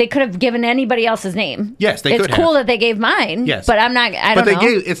 they could have given anybody else's name. Yes, they could have. It's cool that they gave mine. Yes. But I'm not, I don't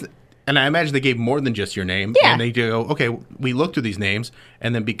know. And I imagine they gave more than just your name. Yeah. And they go, okay, we looked through these names,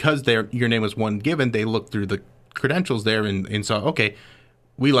 and then because your name was one given, they looked through the credentials there and saw, okay,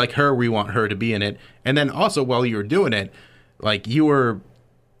 we like her, we want her to be in it. And then also while you were doing it, like you were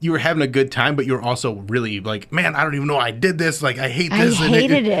having a good time, but you're also really like, man, I don't even know I did this. Like, I hate this. I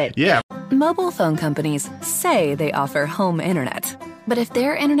hated it. Yeah. Mobile phone companies say they offer home internet. But if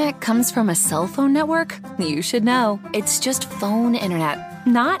their internet comes from a cell phone network, you should know. It's just phone internet,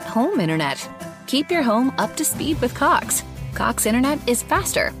 not home internet. Keep your home up to speed with Cox. Cox internet is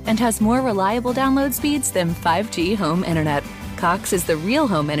faster and has more reliable download speeds than 5G home internet. Cox is the real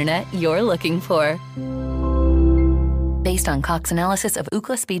home internet you're looking for. Based on Cox analysis of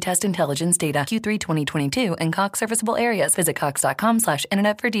Ookla speed test intelligence data Q3 2022 and Cox serviceable areas, visit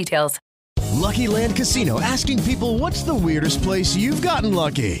cox.com/internet for details. Lucky Land Casino, asking people, what's the weirdest place you've gotten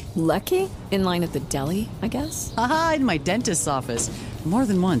lucky? Lucky? In line at the deli, I guess? Aha, in my dentist's office. More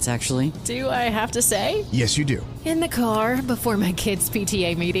than once, actually. Do I have to say? Yes, you do. In the car before my kids'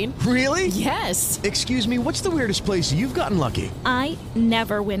 PTA meeting. Really? Yes. Excuse me, what's the weirdest place you've gotten lucky? I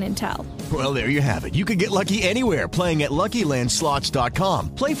never win and tell. Well, there you have it. You can get lucky anywhere, playing at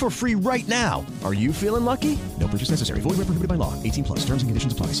LuckyLandSlots.com. Play for free right now. Are you feeling lucky? No purchase necessary. Void where prohibited by law. 18 plus. Terms and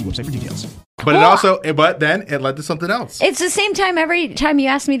conditions apply. See website for details. But then it led to something else. It's the same time every time you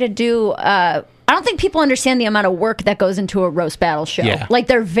ask me to do. I don't think people understand the amount of work that goes into a roast battle show. Yeah. Like,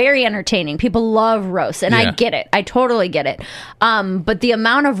 they're very entertaining. People love roasts, and Yeah. I get it. I totally get it. But the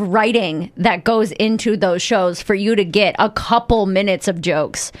amount of writing that goes into those shows for you to get a couple minutes of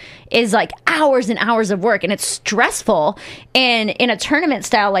jokes is like hours and hours of work, and it's stressful. And in a tournament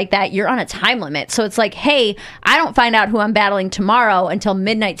style like that, you're on a time limit. So it's like, hey, I don't find out who I'm battling tomorrow until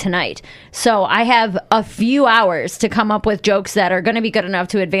midnight tonight. So I have a few hours to come up with jokes that are going to be good enough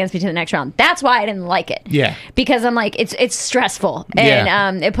to advance me to the next round. That's why I didn't like it. Yeah. Because I'm like, it's stressful,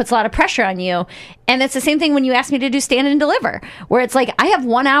 and it puts a lot of pressure on you. And it's the same thing when you ask me to do stand and deliver, where it's like, I have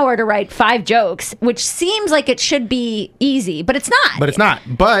 1 hour to write 5 jokes, which seems like it should be easy, but it's not. But it's not.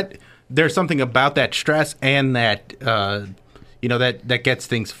 But there's something about that stress and that, that gets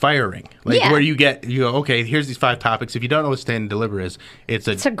things firing. Like where you go, okay, here's these 5 topics. If you don't know what stand and deliver is, it's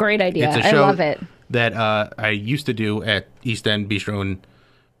a great idea. It's a show I love it. That I used to do at East End Bistro and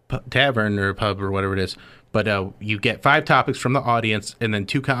Tavern or Pub or whatever it is. But you get 5 topics from the audience, and then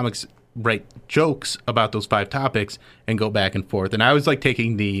 2 comics write jokes about those 5 topics and go back and forth. And I was like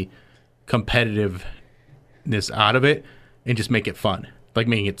taking the competitiveness out of it and just make it fun, like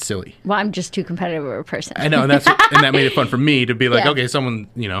making it silly. Well, I'm just too competitive of a person. I know, and that made it fun for me to be like, okay, someone,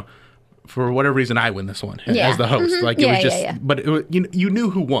 for whatever reason, I win this one as the host. Mm-hmm. Like it was just, but you knew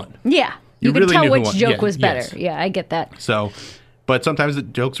who won. Yeah, you could really tell knew which who won. joke was better. Yes. Yeah, I get that. So, but sometimes the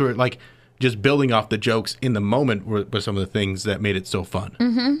jokes were like just building off the jokes in the moment were some of the things that made it so fun.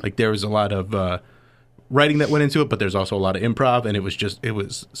 Mm-hmm. Like there was a lot of writing that went into it, but there's also a lot of improv, and it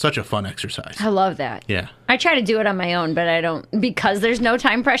was such a fun exercise. I love that. Yeah. I try to do it on my own, but I don't, because there's no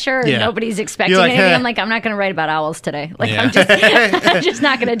time pressure and nobody's expecting like, anything. hey. I'm like, I'm not going to write about owls today. Like, I'm just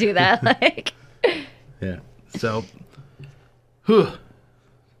not going to do that. Like, yeah. So, whew.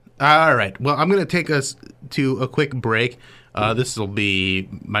 All right. Well, I'm going to take us to a quick break. This will be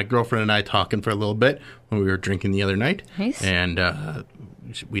my girlfriend and I talking for a little bit when we were drinking the other night. Nice. And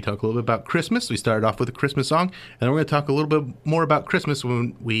we talk a little bit about Christmas. We started off with a Christmas song, and then we're going to talk a little bit more about Christmas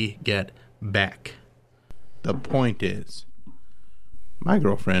when we get back. The point is, my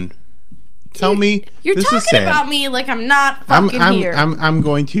girlfriend, tell me you're this talking is sad. about me like I'm not fucking here. I'm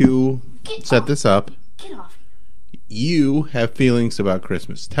going to set this up. Get off. You have feelings about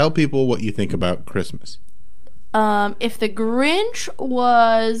Christmas. Tell people what you think about Christmas. If the Grinch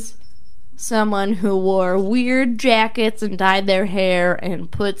was someone who wore weird jackets and dyed their hair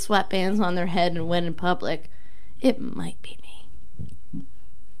and put sweatbands on their head and went in public, it might be me.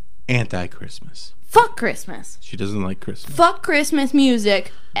 Anti-Christmas. Fuck Christmas. She doesn't like Christmas. Fuck Christmas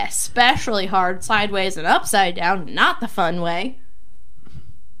music, especially hard sideways and upside down, not the fun way.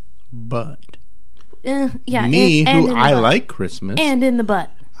 But yeah, me, and who I like Christmas. And in the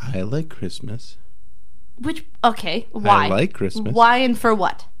butt. I like Christmas. Okay, why? I like Christmas. Why and for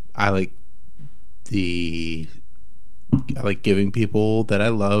what? I like giving people that I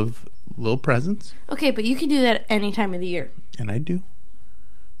love little presents. Okay, but you can do that any time of the year. And I do.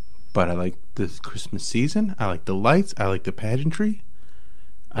 But I like this Christmas season. I like the lights. I like the pageantry.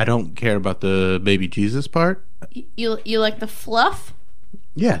 I don't care about the baby Jesus part. You like the fluff?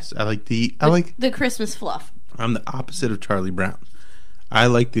 Yes, I like the Christmas fluff. I'm the opposite of Charlie Brown. I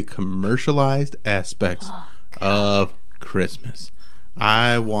like the commercialized aspects of Christmas.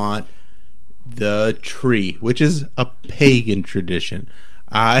 I want the tree, which is a pagan tradition.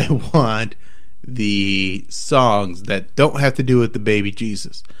 I want the songs that don't have to do with the baby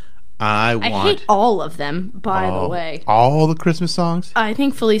Jesus. I hate all of them, by the way. All the Christmas songs? I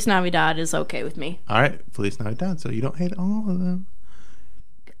think Feliz Navidad is okay with me. All right, Feliz Navidad. So you don't hate all of them.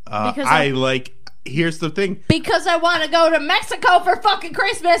 Because here's the thing. Because I want to go to Mexico for fucking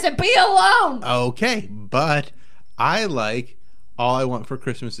Christmas and be alone. Okay, but I like All I Want for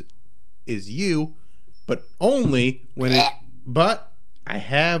Christmas Is You, but only when it... But I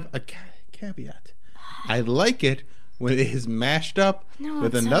have a caveat. I like it when it is mashed up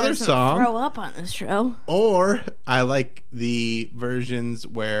with another song. Throw up on this show. Or I like the versions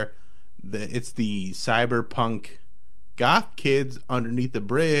where it's the cyberpunk goth kids underneath the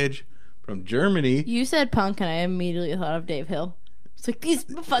bridge from Germany. You said punk, and I immediately thought of Dave Hill. It's like, these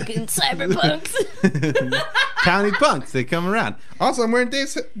fucking cyberpunks. County punks, they come around. Also, I'm wearing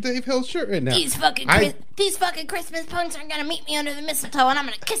Dave Hill's shirt right now. These fucking Christmas punks are gonna meet me under the mistletoe, and I'm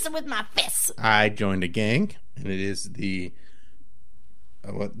gonna kiss them with my fists. I joined a gang, and it is the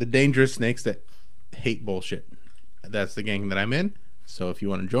dangerous snakes that hate bullshit. That's the gang that I'm in. So if you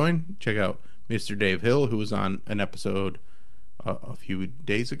want to join, check out Mr. Dave Hill, who was on an episode a few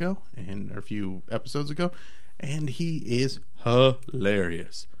days ago, or a few episodes ago, and he is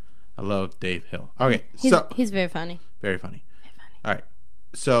hilarious. I love Dave Hill. Okay, he's very funny. Very funny. All right,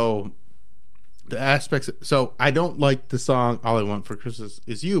 so the aspects. So I don't like the song "All I Want for Christmas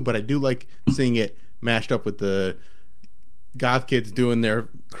Is You," but I do like seeing it mashed up with the goth kids doing their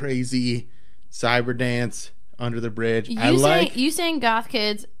crazy cyber dance under the bridge. You saying goth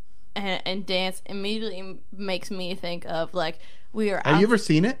kids and dance immediately makes me think of like Have you ever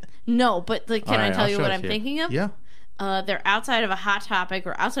seen it? No, but like, can I tell you what I'm thinking of? Yeah. They're outside of a Hot Topic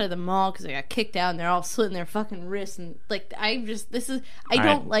or outside of the mall because they got kicked out and they're all slitting their fucking wrists and like I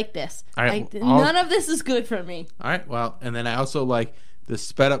don't like this. None of this is good for me. All right, well, and then I also like the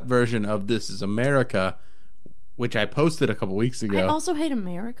sped up version of This Is America, which I posted a couple weeks ago. I also hate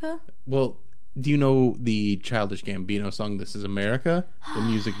America. Well, do you know the Childish Gambino song This Is America, the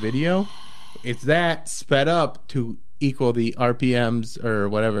music video? It's that sped up to equal the RPMs or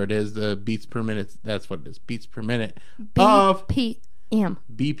whatever it is, the beats per minute. That's what it is, beats per minute of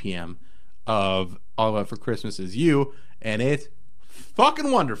BPM of All I Want for Christmas Is You, and it's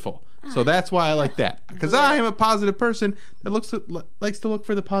fucking wonderful. So that's why I like that, because I am a positive person that likes to look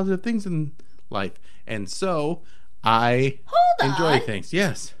for the positive things in life, and so I enjoy things.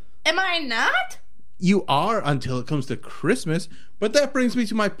 Yes. Am I not? You are until it comes to Christmas, but that brings me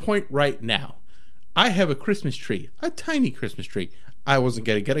to my point right now. I have a Christmas tree, a tiny Christmas tree. I wasn't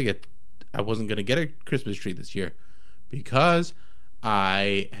gonna get a Christmas tree this year because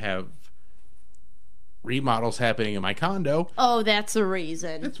I have remodels happening in my condo. Oh, that's the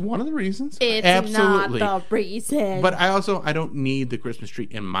reason. It's one of the reasons. It's absolutely not the reason. But I don't need the Christmas tree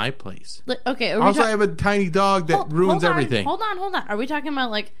in my place. Okay. I have a tiny dog that ruins everything. Hold on. Are we talking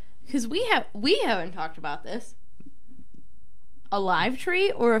about like? Because we haven't talked about this. A live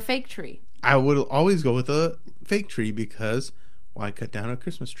tree or a fake tree? I would always go with a fake tree because why cut down a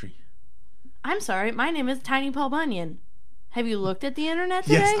Christmas tree? I'm sorry. My name is Tiny Paul Bunyan. Have you looked at the internet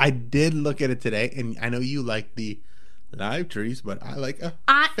today? Yes, I did look at it today, and I know you like the live trees, but I like a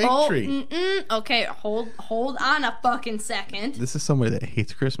fake tree. Okay, hold on a fucking second. This is somebody that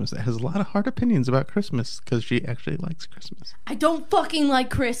hates Christmas, that has a lot of hard opinions about Christmas because she actually likes Christmas. I don't fucking like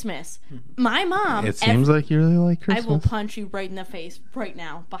Christmas. My mom... It seems like you really like Christmas. I will punch you right in the face right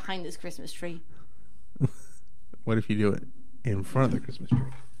now behind this Christmas tree. What if you do it in front of the Christmas tree?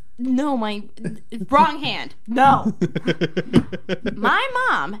 No, wrong hand. No. My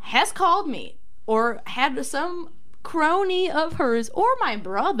mom has called me or had some crony of hers or my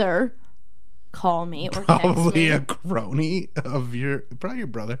brother call me or text me. Probably a crony of probably your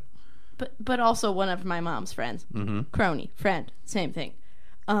brother. But also one of my mom's friends. Mm-hmm. Crony, friend, same thing.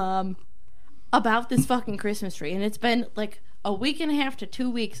 About this fucking Christmas tree. And it's been like a week and a half to 2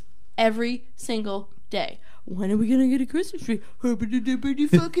 weeks every single day. When are we gonna get a Christmas tree? And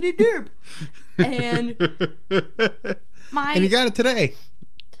and you got it today.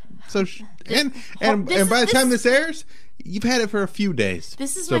 So and by the time this airs, you've had it for a few days.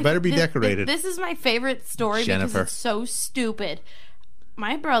 Better be decorated. This is my favorite story because it's so stupid.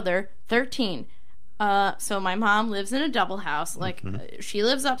 My brother, 13. So my mom lives in a double house. Like she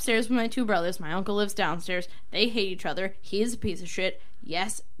lives upstairs with my two brothers. My uncle lives downstairs. They hate each other. He is a piece of shit.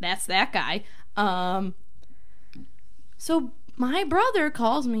 Yes, that's that guy. So my brother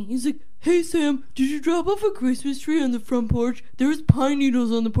calls me. He's like, "Hey Sam, did you drop off a Christmas tree on the front porch? There was pine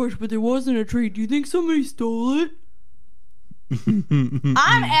needles on the porch, but there wasn't a tree. Do you think somebody stole it?"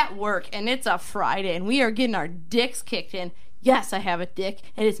 I'm at work and it's a Friday and we are getting our dicks kicked in. Yes, I have a dick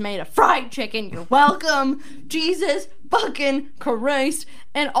and it's made of fried chicken. You're welcome. Jesus fucking Christ.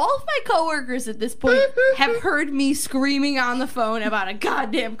 And all of my coworkers at this point have heard me screaming on the phone about a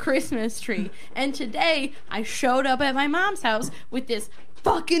goddamn Christmas tree. And today I showed up at my mom's house with this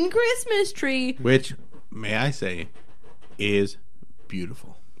fucking Christmas tree. Which, may I say, is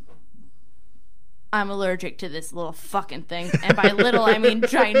beautiful. I'm allergic to this little fucking thing. And by little, I mean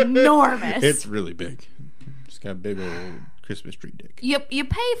ginormous. It's really big. It's got a big old Christmas tree dick. You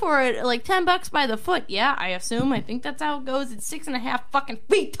pay for it like $10 by the foot. Yeah, I assume. I think that's how it goes. It's 6.5 fucking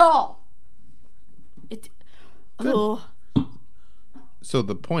feet tall. Oh. So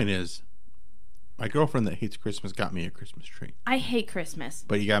the point is, my girlfriend that hates Christmas got me a Christmas tree. I hate Christmas.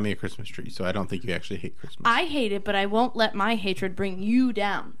 But you got me a Christmas tree, so I don't think you actually hate Christmas. I hate it, but I won't let my hatred bring you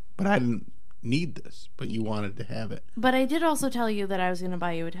down. But I didn't need this, but you wanted to have it. But I did also tell you that I was going to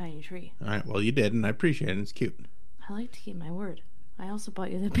buy you a tiny tree. All right, well, you did, and I appreciate it. It's cute. I like to keep my word. I also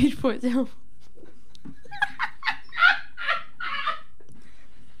bought you that Beach Boys album.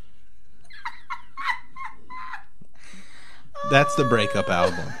 That's the breakup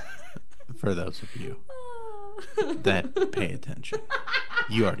album. For those of you that pay attention.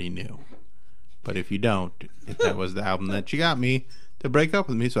 You already knew. But if you don't, if that was the album that you got me to break up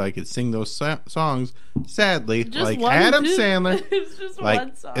with me so I could sing those songs, sadly, just like Adam dude. Sandler. It's just like,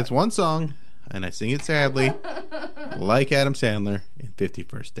 one song. It's one song, and I sing it sadly, like Adam Sandler in 50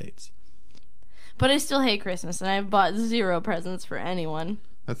 First Dates. But I still hate Christmas, and I've bought 0 presents for anyone.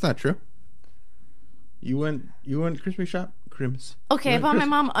 That's not true. You went Christmas shop? Christmas. Okay, I bought my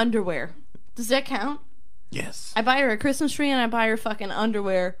mom underwear. Does that count? Yes. I buy her a Christmas tree, and I buy her fucking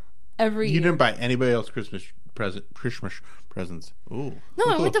underwear every year. You didn't buy anybody else Christmas presents. Ooh. No,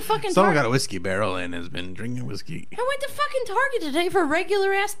 I went to fucking Someone Target. got a whiskey barrel and has been drinking whiskey. I went to fucking Target today for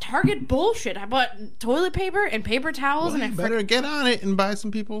regular ass Target bullshit. I bought toilet paper and paper towels, Well, and I better get on it and buy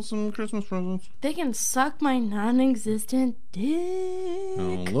some people some Christmas presents. They can suck my non-existent dick. A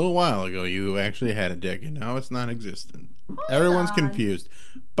little while ago, you actually had a dick, and now it's non-existent. Everyone's confused.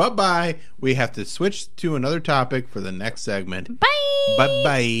 Bye-bye. We have to switch to another topic for the next segment. Bye.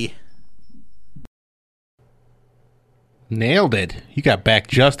 Bye-bye. Nailed it. You got back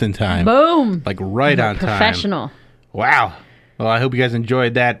just in time. Boom. Like right on time. Professional. Wow. Well, I hope you guys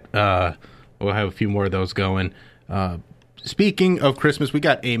enjoyed that. We'll have a few more of those going. Speaking of Christmas, we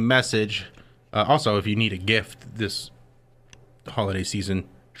got a message. Also, if you need a gift this holiday season,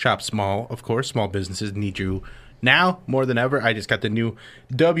 shop small, of course. Small businesses need you now more than ever. I just got the new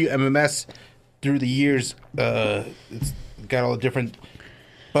WMMS through the years. It's got all the different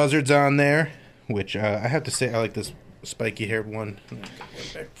buzzards on there, which I have to say I like this spiky haired one.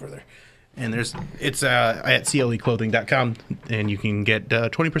 Back further. And it's at cleclothing.com, and you can get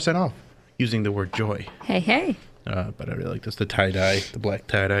 20% off using the word joy. Hey. But I really like this. The tie-dye, the black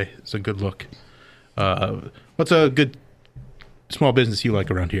tie-dye. It's a good look. What's a good small business you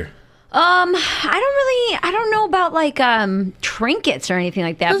like around here? I don't know about like trinkets or anything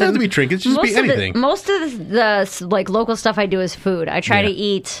like that. It doesn't have to be trinkets, just be anything. Most of the like local stuff I do is food. I try to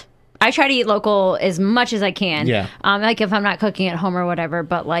eat local as much as I can. Yeah. Like if I'm not cooking at home or whatever,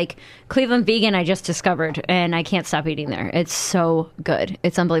 but like Cleveland Vegan I just discovered and I can't stop eating there. It's so good.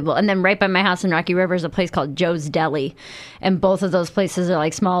 It's unbelievable. And then right by my house in Rocky River is a place called Joe's Deli. And both of those places are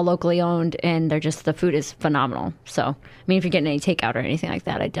like small, locally owned, and the food is phenomenal. So, I mean, if you're getting any takeout or anything like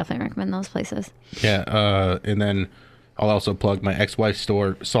that, I definitely recommend those places. Yeah. And then I'll also plug my ex-wife's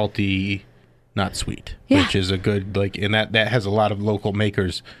store, Salty Not Sweet, which is a good, like, and that has a lot of local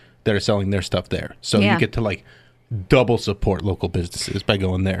makers that are selling their stuff there. So you get to like double support local businesses by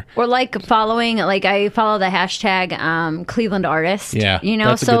going there. Or like following, like I follow the hashtag Cleveland Artist. Yeah, you know,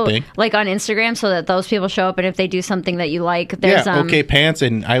 that's a good thing. Like on Instagram, so that those people show up, and if they do something that you like, there's OK Pants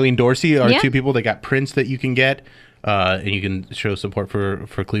and Eileen Dorsey are two people that got prints that you can get, and you can show support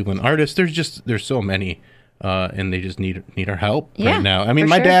for Cleveland artists. There's so many, and they just need our help right now. I mean,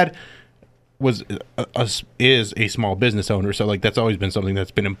 my dad is a small business owner, so like that's always been something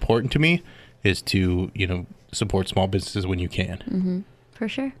that's been important to me, is to support small businesses when you can. For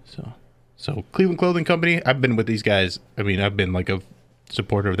sure. So Cleveland Clothing Company, I've been with these guys. I mean, I've been like a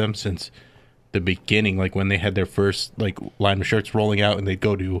supporter of them since the beginning, like when they had their first like line of shirts rolling out, and they'd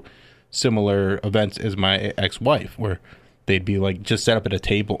go to similar events as my ex-wife, where they'd be like just set up at a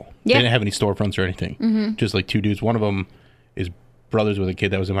table. They didn't have any storefronts or anything. Just like two dudes. One of them is brothers with a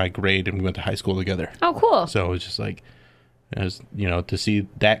kid that was in my grade, and we went to high school together. Oh, cool. So it was just like, to see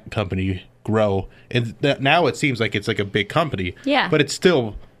that company grow. And now it seems like it's like a big company. Yeah. But it's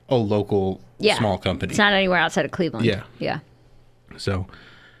still a local, small company. It's not anywhere outside of Cleveland. Yeah. Yeah. So,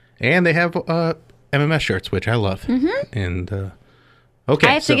 and they have MMS shirts, which I love. And, okay.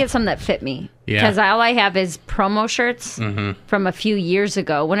 I have to get some that fit me. Yeah. Because all I have is promo shirts from a few years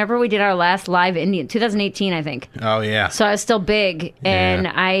ago. Whenever we did our last live Indian, 2018, I think. Oh, yeah. So I was still big. And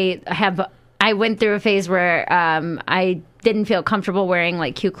I went through a phase where I didn't feel comfortable wearing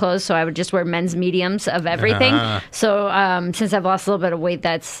like cute clothes, so I would just wear men's mediums of everything. So since I've lost a little bit of weight,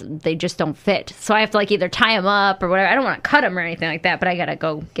 they just don't fit. So I have to like either tie them up or whatever. I don't want to cut them or anything like that, but I gotta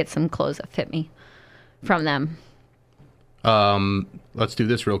go get some clothes that fit me from them. Let's do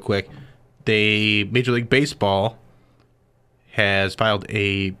this real quick. Major League Baseball has filed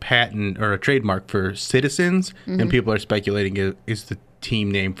a patent or a trademark for Citizens, and people are speculating is the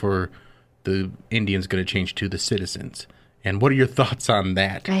team name for the Indians going to change to the Citizens. And what are your thoughts on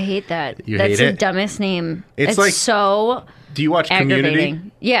that? I hate that. That's the dumbest name. It's like, so do you watch Community?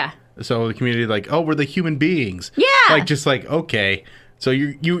 Yeah. So the Community, like, oh, we're the human beings. Yeah. Like, just like, okay. So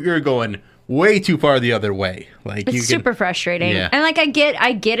you're going way too far the other way. Like, it's super frustrating. Yeah. And like I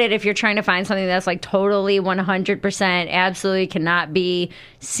get it if you're trying to find something that's like totally 100% absolutely cannot be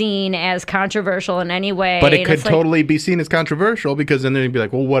seen as controversial in any way. But it could totally be seen as controversial because then they'd be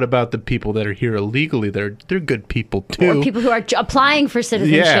like, well, what about the people that are here illegally? They're good people too. Or people who are applying for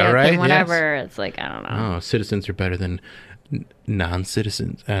citizenship and whatever. Yes. It's like, I don't know. Oh, citizens are better than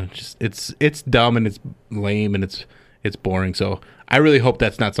non-citizens. And it's dumb and it's lame and it's boring. So I really hope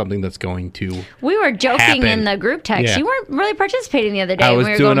that's not something that's going to We were joking happen. in the group text. Yeah. You weren't really participating the other day I was when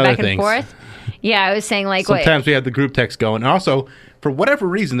we were doing going back other and things. forth. Yeah, I was saying like, sometimes we had the group text going. And also, for whatever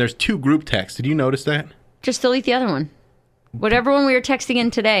reason, there's 2 group texts. Did you notice that? Just delete the other one. Whatever one we were texting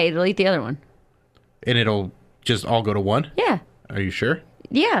in today, delete the other one. And it'll just all go to one? Yeah. Are you sure?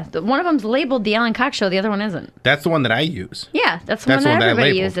 Yeah. One of them's labeled The Alan Cox Show. The other one isn't. That's the one that I use. Yeah, that's the one that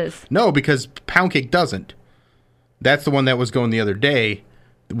everybody uses. No, because Pound Cake doesn't. That's the one that was going the other day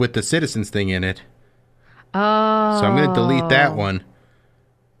with the Citizens thing in it. Oh. So I'm going to delete that one.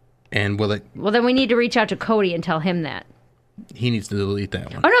 And will it... Well, then we need to reach out to Cody and tell him that. He needs to delete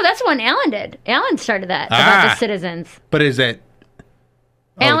that one. Oh, no, that's the one Alan did. Alan started that about the Citizens. But is that...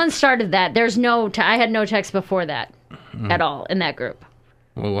 Alan started that. There's no... I had no text before that at all in that group.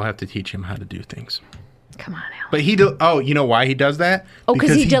 Well, we'll have to teach him how to do things. Come on, Alan. But you know why he does that? Oh,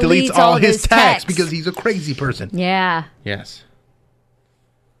 because he deletes all his texts. Because he's a crazy person. Yeah. Yes.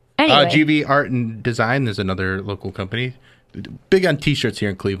 Anyway. GV Art and Design is another local company. Big on T-shirts here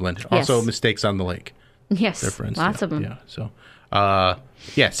in Cleveland. Yes. Also, Mistakes on the Lake. Yes. They're friends. Lots of them. Yeah. So,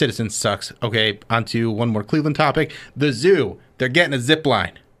 Citizens sucks. Okay, on to one more Cleveland topic. The zoo. They're getting a zip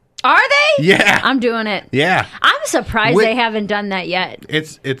line. Are they? Yeah. I'm doing it. Yeah. I'm surprised they haven't done that yet.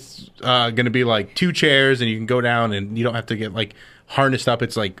 It's going to be like 2 chairs and you can go down and you don't have to get like harnessed up.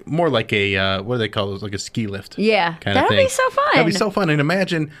 It's like more like a, what do they call those? Like a ski lift. Yeah. That'll be so fun. That'd be so fun. And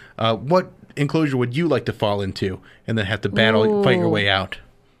imagine what enclosure would you like to fall into and then have to fight your way out?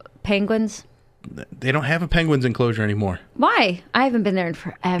 Penguins? They don't have a penguins enclosure anymore. Why? I haven't been there in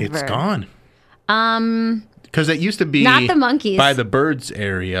forever. It's gone. Because it used to be not the monkeys by the birds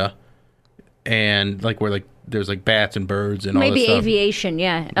area, and like where like there's like bats and birds and all maybe that stuff. aviation.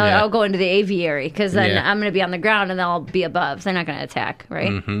 Yeah. I'll go into the aviary because then I'm going to be on the ground and they'll be above. They're not going to attack, right?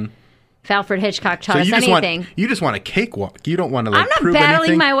 Mm-hmm. If Alfred Hitchcock taught us anything, you just want a cakewalk. You don't want to like. I'm not prove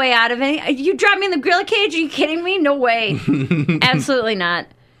battling anything. my way out of any. You drop me in the gorilla cage? Are you kidding me? No way. Absolutely not.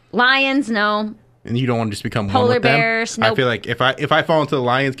 Lions, no. And you don't want to just become polar one with bears. them. Nope. I feel like if I fall into the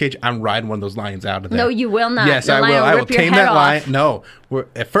lion's cage, I'm riding one of those lions out of there. No, you will not. Yes, the I lion will. I will rip your tame head that off. lion. No,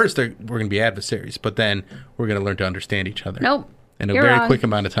 at first we're going to be adversaries, but then we're going to learn to understand each other. Nope. In a very quick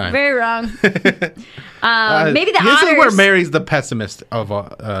amount of time. Very wrong. Maybe the otters. This is where Mary's the pessimist of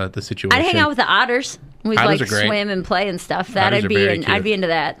the situation. I'd hang out with the otters. We'd otters like are great. swim and play and stuff. I'd be into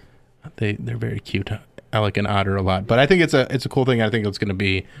that. They're very cute. I like an otter a lot, but I think it's a cool thing. I think it's going to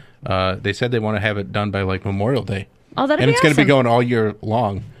be. They said they want to have it done by like Memorial Day. Oh, that'd and be it's going to be going all year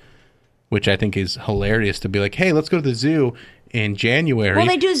long, which I think is hilarious. To be like, hey, let's go to the zoo in January. Well,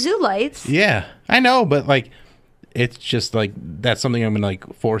 they do zoo lights. Yeah, I know, but like, it's just like that's something I'm going to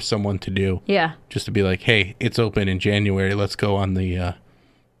like force someone to do. Yeah. Just to be like, hey, it's open in January. Let's go on the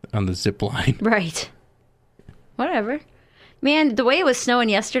zip line. Right. Whatever. Man, the way it was snowing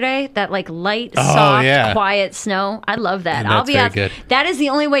yesterday, that like light, soft, quiet snow, I love that. I'll be out. Good. That is the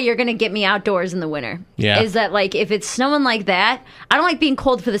only way you're going to get me outdoors in the winter. Yeah. Is that like if it's snowing like that, I don't like being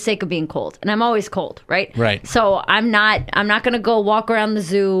cold for the sake of being cold, and I'm always cold, right? Right. So I'm not going to go walk around the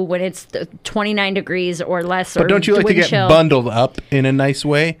zoo when it's 29 degrees or less. But don't you like to get bundled up in a nice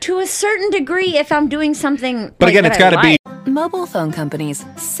way? To a certain degree, if I'm doing something. But again, it's got to be. Mobile phone companies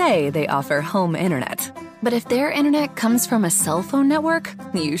say they offer home internet. But if their internet comes from a cell phone network,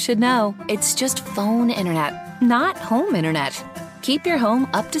 you should know. It's just phone internet, not home internet. Keep your home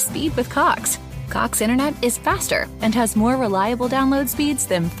up to speed with Cox. Cox internet is faster and has more reliable download speeds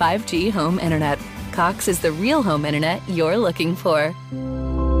than 5G home internet. Cox is the real home internet you're looking for.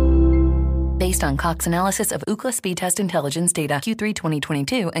 Based on Cox analysis of Ookla speed test intelligence data Q3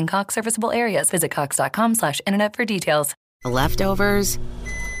 2022 and Cox serviceable areas. Visit cox.com/internet for details. Leftovers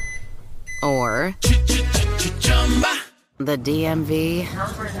or the DMV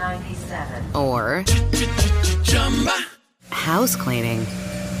number 97 or house cleaning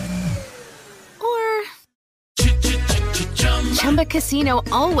or Chumba Casino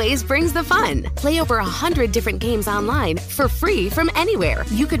always brings the fun. Play over 100 different games online for free from anywhere.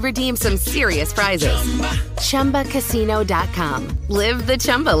 You could redeem some serious prizes. ChumbaCasino.com. Live the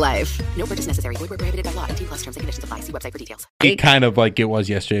Chumba life. No purchase necessary. Void where prohibited by law. 18+ terms and conditions apply. See website for details. Kind of like it was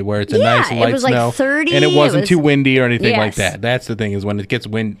yesterday, where it's a nice light it was snow, like 30, and it wasn't too windy or anything like Yes. that. That's the thing, is when it gets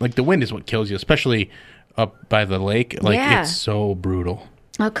wind, like the wind is what kills you, especially up by the lake. Like it's so brutal.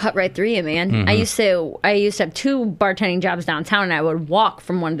 I'll cut right through you, man. Mhm. I used to have 2 bartending jobs downtown, and I would walk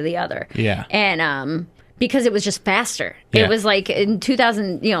from one to the other. Yeah. And because it was just faster. Yeah. It was like in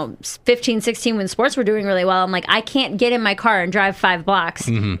 2015, 16, when sports were doing really well, I'm like, I can't get in my car and drive 5 blocks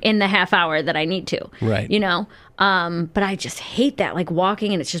in the half hour that I need to. Right. You know? But I just hate that, like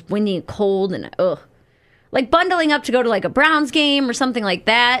walking and it's just windy and cold and ugh. Like bundling up to go to like a Browns game or something like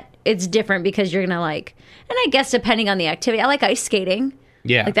that, it's different because you're gonna like, and I guess depending on the activity, I like ice skating.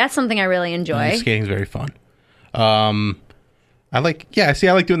 Yeah. Like that's something I really enjoy. Ice skating's very fun. I like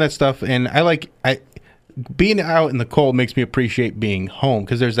doing that stuff, and being out in the cold makes me appreciate being home,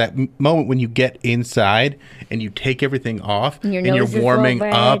 because there's that moment when you get inside and you take everything off And your and you're nose is warming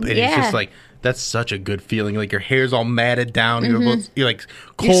all up, red. and it's Yeah. just like, that's such a good feeling. Like your hair's all matted down, Mhm. you're like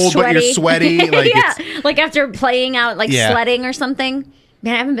cold, but you're sweaty. Like yeah, like after playing out, like Yeah. sledding or something.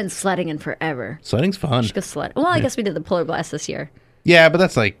 Man, I haven't been sledding in forever. sledding's fun. Should go sled. Well, I guess we did the Polar Blast this year. Yeah, but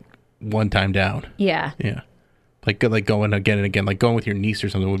that's like one time down. Yeah. Yeah. Like going again and again, like going with your niece or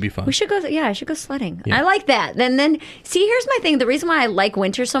something would be fun. We should go. Yeah, I should go sledding. Yeah. I like that. Then see, here's my thing. The reason why I like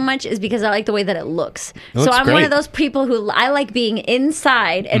winter so much is because I like the way that it looks. It So looks I'm one great. of those people who I like being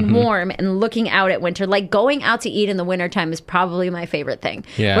inside and Mhm. warm and looking out at winter. Like going out to eat in the wintertime is probably my favorite thing.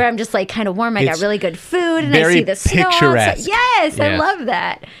 Yeah. Where I'm just like kind of warm. I got It's really good food and I very see the snow outside. picturesque. Yes, I Yes. love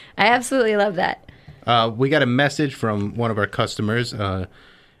that. I absolutely love that. We got a message from one of our customers,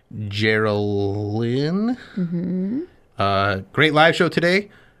 Geraldine. Mm-hmm. Great live show today.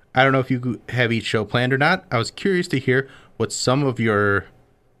 I don't know if you have each show planned or not. I was curious to hear what some of your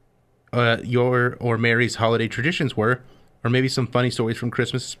or Mary's holiday traditions were, or maybe some funny stories from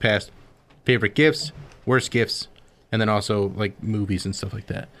Christmas past, favorite gifts, worst gifts, and then also like movies and stuff like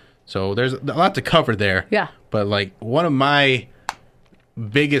that. So there's a lot to cover there. Yeah. But like one of my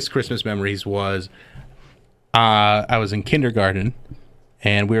biggest Christmas memories was I was in kindergarten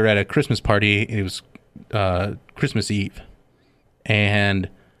and we were at a Christmas party. It was Christmas Eve, and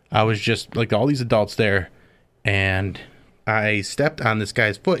I was just like all these adults there, and I stepped on this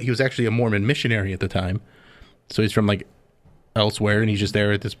guy's foot. He was actually a Mormon missionary at the time, so he's from like elsewhere, and he's just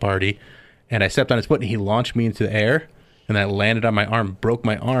there at this party, and I stepped on his foot and he launched me into the air, and I landed on my arm, broke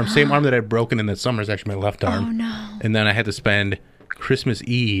my arm. Same arm that I'd broken in the summer is actually my left arm. Oh no. And then I had to spend Christmas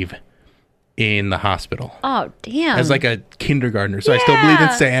Eve in the hospital Oh damn. as like a kindergartner. So I still believe in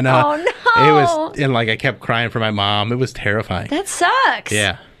Santa. Oh no. It was, and like I kept crying for my mom. It was terrifying. That sucks.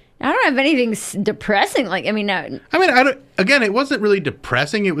 Yeah. I don't have anything depressing. Like, I mean, no. I mean, again, it wasn't really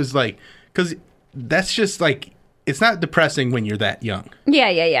depressing. It was like, because that's just like, it's not depressing when you're that young. Yeah.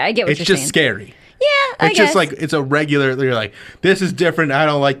 I get what It's you're just saying. scary. Yeah, I It's guess. just like, it's a regular, you're like, this is different. I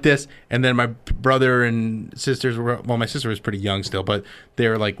don't like this. And then my brother and sisters were, well, my sister was pretty young still, but they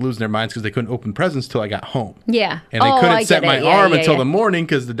were like losing their minds because they couldn't open presents till I got home. Yeah. And they I couldn't set get my it. Yeah, arm yeah, until yeah. the morning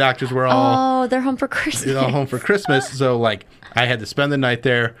because the doctors were all, Oh, they're home for Christmas. all home for Christmas. So like, I had to spend the night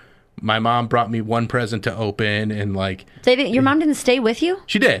there. My mom brought me one present to open, and like, Your mom didn't stay with you?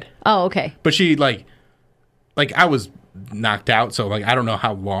 she did. Oh, okay. But she like I was knocked out, so like I don't know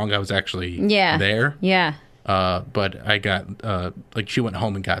how long I was actually there. Yeah. But I got like she went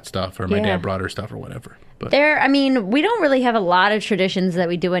home and got stuff, or my Yeah. dad brought her stuff or whatever. But I mean, we don't really have a lot of traditions that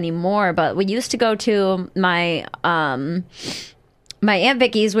we do anymore, but we used to go to my my Aunt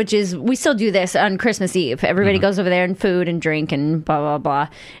Vicky's, which is, we still do this on Christmas Eve. Everybody goes over there and food and drink and blah, blah, blah.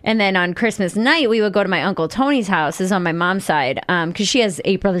 And then on Christmas night, we would go to my Uncle Tony's house. This is on my mom's side, because she has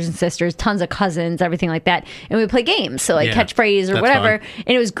 8 brothers and sisters, tons of cousins, everything like that. And we would play games, so like catchphrase or that's whatever. fun.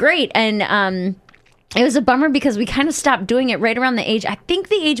 And it was great. And it was a bummer because we kind of stopped doing it right around the age, I think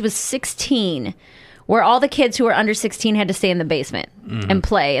the age was 16, where all the kids who were under 16 had to stay in the basement and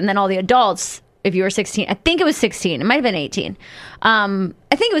play. And then all the adults if you were 16. I think it was 16. It might have been 18. I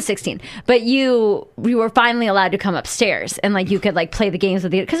think it was 16. But you were finally allowed to come upstairs and like you could like play the games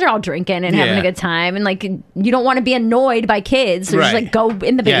with you because they're all drinking and having a good time, and like you don't want to be annoyed by kids, so just like go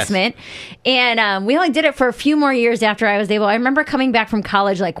in the basement. And we only did it for a few more years after I was able. I remember coming back from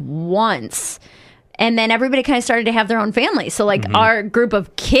college like once. And then everybody kind of started to have their own families. So, like, our group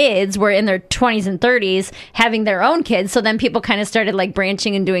of kids were in their 20s and 30s having their own kids. So then people kind of started, like,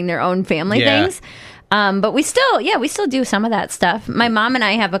 branching and doing their own family things. But we still do some of that stuff. My mom and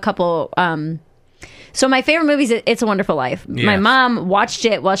I have a couple... so my favorite movie is It's a Wonderful Life. Yes. My mom watched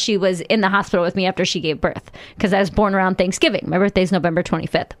it while she was in the hospital with me after she gave birth. Because I was born around Thanksgiving. My birthday is November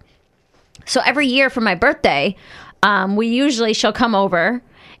 25th. So every year for my birthday, she'll come over...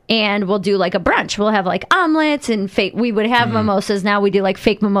 and we'll do like a brunch. We'll have like omelets and fake. We would have mimosas. Now we do like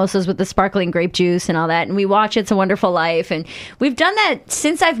fake mimosas with the sparkling grape juice and all that. And we watch It's a Wonderful Life. And we've done that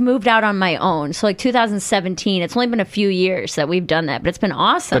since I've moved out on my own. So like 2017. It's only been a few years that we've done that, but it's been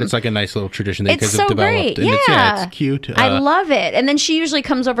awesome. But it's like a nice little tradition that you guys so have developed. Great. Yeah. It's cute. I love it. And then she usually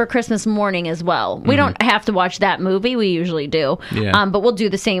comes over Christmas morning as well. We don't have to watch that movie. We usually do. Yeah. But we'll do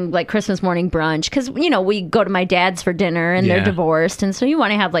the same like Christmas morning brunch because, we go to my dad's for dinner and they're divorced. And so you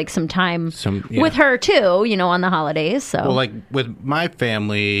want to have like some time with her too, on the holidays. So well, like with my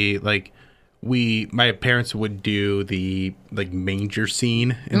family, like my parents would do the like manger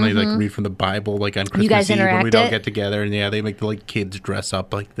scene and they like read from the Bible like on Christmas Eve when we'd all get together, and they make the like kids dress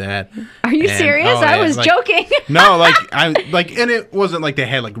up like that. Are you serious? I was joking. No, like I'm like, and it wasn't like they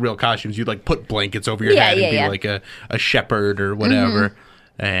had like real costumes. You'd like put blankets over your head and be like a shepherd or whatever.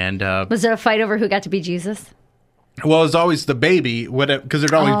 And was there a fight over who got to be Jesus? Well, it's always the baby, because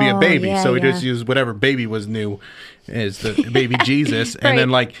there'd always be a baby, so we just use whatever baby was new as the baby Jesus, and then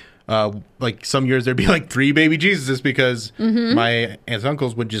like some years there'd be like 3 baby Jesuses because my aunts and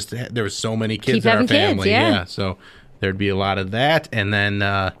uncles would there was so many kids in our family, so there'd be a lot of that, and then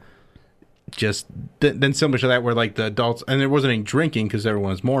then so much of that where like the adults, and there wasn't any drinking because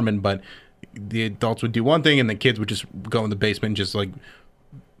everyone was Mormon, but the adults would do one thing and the kids would just go in the basement and just like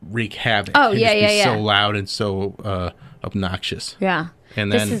wreak havoc. Oh, yeah. So loud and so obnoxious. Yeah.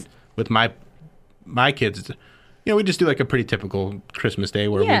 And then with my kids, we just do like a pretty typical Christmas day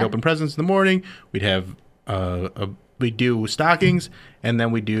where we'd open presents in the morning. We'd have we do stockings, and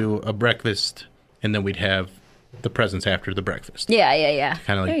then we do a breakfast, and then we'd have the presents after the breakfast. Yeah.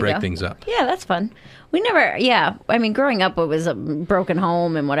 Kind of like break things up. Yeah, that's fun. We never. Yeah, I mean, growing up, it was a broken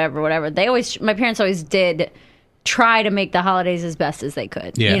home and whatever. My parents always did try to make the holidays as best as they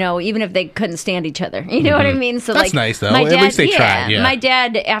could. Yeah. Even if they couldn't stand each other. You know what I mean? So that's like nice though. At least they tried. Yeah. My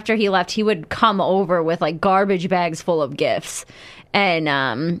dad, after he left, he would come over with like garbage bags full of gifts.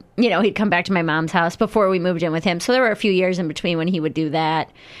 And, he'd come back to my mom's house before we moved in with him. So there were a few years in between when he would do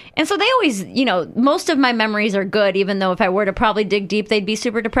that. And so they always, most of my memories are good, even though if I were to probably dig deep, they'd be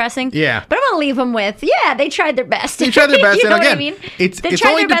super depressing. Yeah. But I'm going to leave them with, they tried their best. They tried their best. You know and again, what I mean? They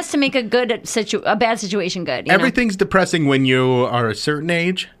tried their best to make a bad situation good. Everything's depressing when you are a certain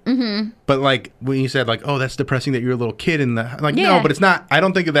age. Mm-hmm. But like when you said like, oh, that's depressing that you're a little kid no, but it's not. I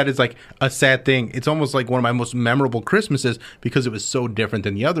don't think of that as like a sad thing. It's almost like one of my most memorable Christmases because it was so different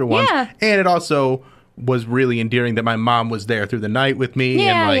than the other ones. Yeah. And it also was really endearing that my mom was there through the night with me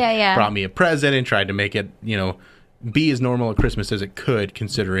and brought me a present and tried to make it, be as normal a Christmas as it could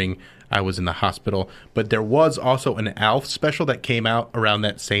considering I was in the hospital. But there was also an Alf special that came out around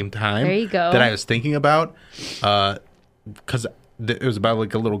that same time. There you go. That I was thinking about because it was about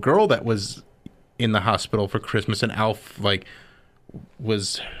like a little girl that was in the hospital for Christmas, and Alf like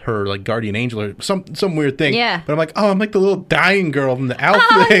was her like guardian angel or some weird thing. Yeah. But I'm like, I'm like the little dying girl from the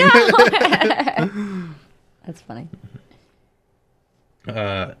Alf thing. No. That's funny.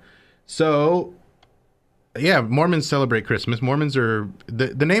 So yeah, Mormons celebrate Christmas. Mormons are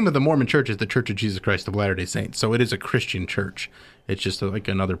the name of the Mormon Church is the Church of Jesus Christ of Latter-day Saints. So it is a Christian church. It's just like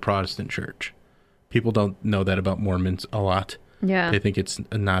another Protestant church. People don't know that about Mormons a lot. Yeah. They think it's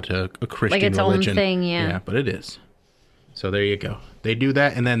not a Christian like its religion. Own thing, yeah. Yeah, but it is. So there you go. They do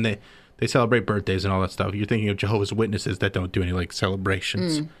that, and then they celebrate birthdays and all that stuff. You're thinking of Jehovah's Witnesses that don't do any like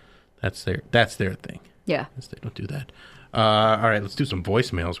celebrations. That's their thing. Yeah. They don't do that. All right, let's do some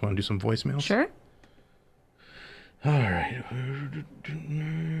voicemails. Want to do some voicemails? Sure. All right.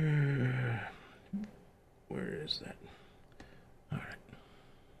 Where is that? All right.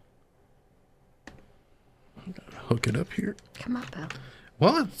 I'm going to hook it up here. Come on, Bill.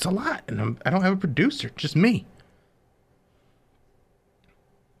 Well, it's a lot, and I don't have a producer, just me.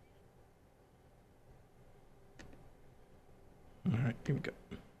 All right, here we go.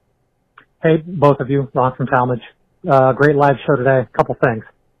 Hey, both of you, Ron from Talmadge. Great live show today. Couple things.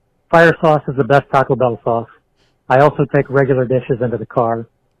 Fire sauce is the best Taco Bell sauce. I also take regular dishes into the car.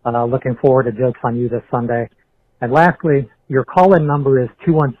 Looking forward to Jokes on You this Sunday. And lastly, your call-in number is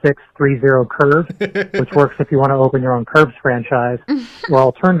 216-30-CURVE, which works if you want to open your own Curves franchise, or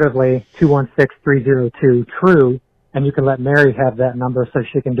alternatively, 216-302-TRUE, and you can let Mary have that number so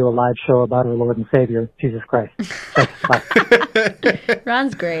she can do a live show about her Lord and Savior, Jesus Christ. Thanks. Bye.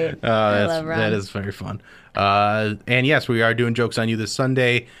 Ron's great. I love Ron. That is very fun. And yes, we are doing Jokes on You this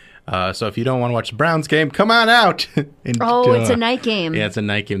Sunday. So if you don't want to watch the Browns game, come on out. It's a night game. Yeah, it's a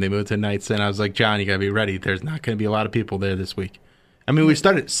night game. They moved to nights, and I was like, John, you got to be ready. There's not going to be a lot of people there this week. I mean, we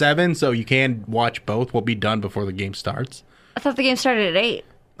start at 7, so you can watch both. We'll be done before the game starts. I thought the game started at 8.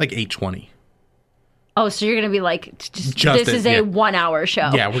 Like 8:20. Oh, so you're going to be like, this is a 1-hour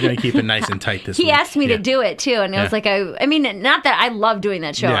show. Yeah, we're going to keep it nice and tight this week. He asked me to do it, too, and I was like, I mean, not that I love doing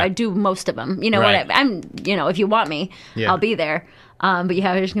that show. I do most of them. You know what? I'm, if you want me, I'll be there. But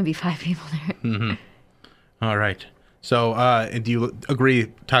there's going to be 5 people there. Mm-hmm. All right. So, do you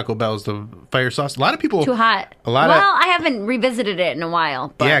agree Taco Bell's the fire sauce? A lot of people... Too hot. I haven't revisited it in a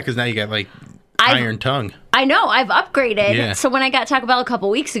while. But because now you got, iron tongue. I know. I've upgraded. Yeah. So when I got Taco Bell a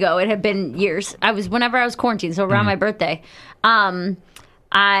couple weeks ago, it had been years. Whenever I was quarantined, so around my birthday,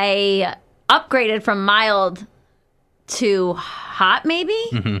 I upgraded from mild to hot, maybe?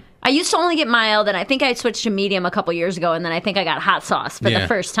 Mm-hmm. I used to only get mild, and I think I switched to medium a couple years ago, and then I think I got hot sauce for the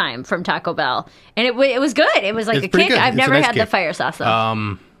first time from Taco Bell. And it was good. It was like a kick. I've never had the fire sauce,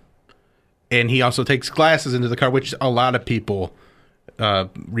 though. And he also takes glasses into the car, which a lot of people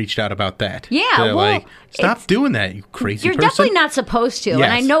reached out about that. Yeah, They're stop doing that, you crazy You're person. definitely not supposed to, and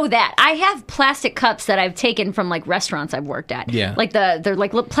I know that. I have plastic cups that I've taken from, restaurants I've worked at. Yeah. They're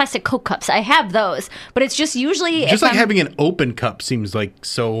like little plastic Coke cups. I have those, but it's just usually... Just having an open cup seems like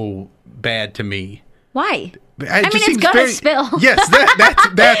so bad to me. Why? It's gonna spill. Yes,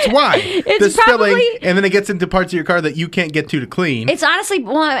 that's why. It's the probably spilling, and then it gets into parts of your car that you can't get to clean. It's honestly,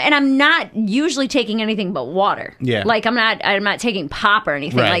 and I'm not usually taking anything but water. Yeah, I'm not taking pop or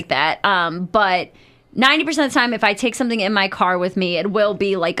anything like that. But 90% of the time, if I take something in my car with me, it will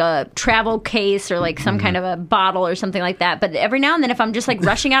be like a travel case or some kind of a bottle or something like that. But every now and then, if I'm just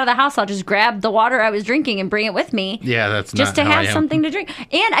rushing out of the house, I'll just grab the water I was drinking and bring it with me. Yeah, that's just not to how have something to drink.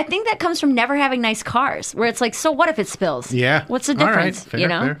 And I think that comes from never having nice cars, where it's so what if it spills? Yeah, what's the difference? All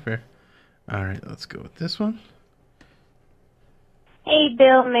right. Fair. All right, let's go with this one. Hey,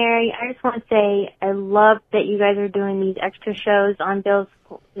 Bill, Mary. I just want to say I love that you guys are doing these extra shows on Bill's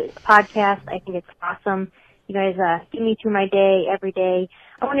podcast. I think it's awesome. You guys get me through my day every day.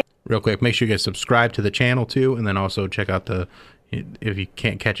 Real quick, make sure you guys subscribe to the channel, too, and then also check out if you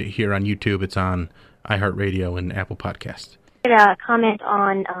can't catch it here on YouTube, it's on iHeartRadio and Apple Podcasts. Comment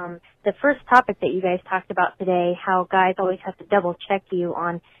on the first topic that you guys talked about today, how guys always have to double-check you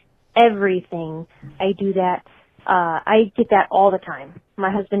on everything. I do that. I get that all the time.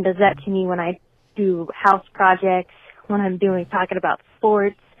 My husband does that to me when I do house projects, when I'm talking about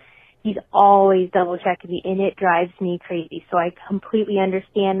sports. He's always double checking me, and it drives me crazy. So I completely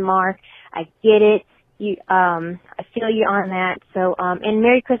understand, Mark. I get it. I feel you on that. So, and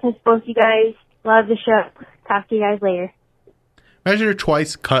Merry Christmas, both you guys. Love the show. Talk to you guys later. Measure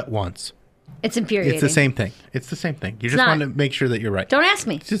twice, cut once. It's infuriating. It's the same thing. You just want to make sure that you're right. Don't ask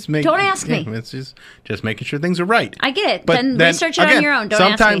me. Don't ask me. It's just making sure things are right. I get it. But then research it on your own.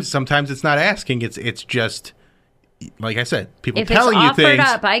 Don't ask me. Sometimes it's not asking. It's just, like I said, people if telling you things. If it's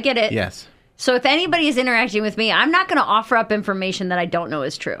offered up, I get it. Yes. So if anybody is interacting with me, I'm not going to offer up information that I don't know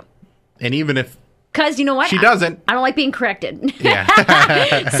is true. And even if... Because you know what? She doesn't. I don't like being corrected. Yeah.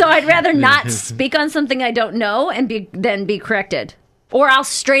 So I'd rather not speak on something I don't know and than be corrected. Or I'll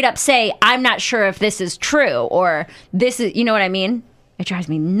straight up say, I'm not sure if this is true, or this is, you know what I mean? It drives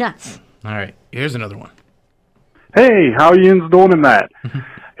me nuts. All right, here's another one. Hey, how you doing in that?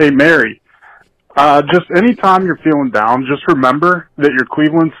 Hey, Mary, just anytime you're feeling down, just remember that you're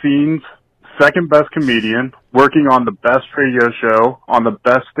Cleveland Scene's second best comedian, working on the best radio show, on the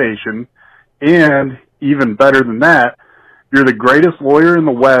best station, and even better than that, you're the greatest lawyer in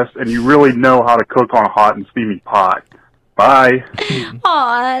the West, and you really know how to cook on a hot and steamy pot. Bye.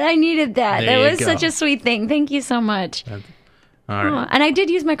 Aw, I needed that. There That was you such go. a sweet thing. Thank you so much. All right. And I did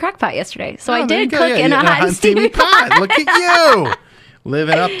use my crock pot yesterday. So I there you did go. cook in a hot and steamy pot. Look at you.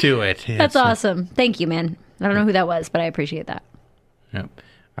 Living up to it. That's awesome. Thank you, man. I don't know who that was, but I appreciate that. Yeah.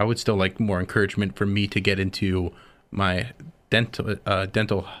 I would still like more encouragement for me to get into my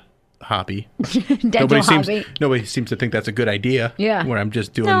dental hobby. Nobody seems to think that's a good idea. Yeah. Where I'm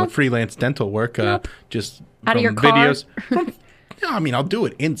just doing freelance dental work, just out from of your car. videos. I mean, I'll do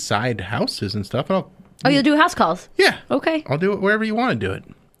it inside houses and stuff. You'll do house calls? Yeah. Okay. I'll do it wherever you want to do it.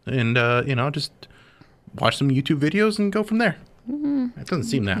 and just watch some YouTube videos and go from there. Mm-hmm. It doesn't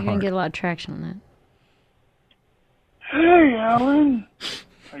seem that You're hard. gonna get a lot of traction on that. Hey, Alan.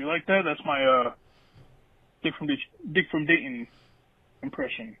 How you like that? That's my Dick from Dayton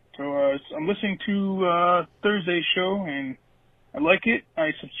impression. So I'm listening to Thursday's show, and I like it.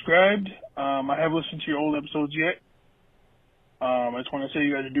 I subscribed. I haven't listened to your old episodes yet. I just want to say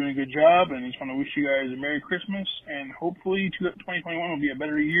you guys are doing a good job, and I just want to wish you guys a Merry Christmas, and hopefully 2021 will be a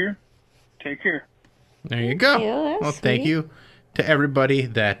better year. Take care. There you go. Well, thank you to everybody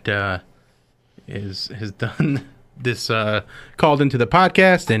that has done this, called into the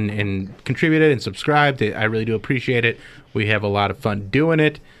podcast and contributed and subscribed. I really do appreciate it. We have a lot of fun doing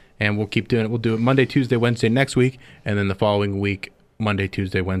it, and we'll keep doing it. We'll do it Monday, Tuesday, Wednesday next week, and then the following week, Monday,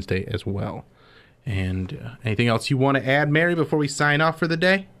 Tuesday, Wednesday as well. And anything else you want to add, Mary, before we sign off for the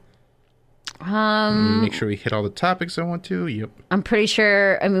day? Make sure we hit all the topics I want to. Yep. I'm pretty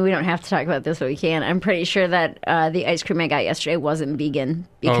sure, I mean, we don't have to talk about this, but we can. I'm pretty sure that the ice cream I got yesterday wasn't vegan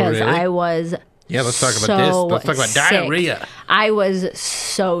because really? I was Yeah, let's talk about this. Let's talk about sick. diarrhea. I was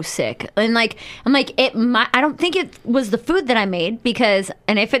so sick, and I don't think it was the food that I made because,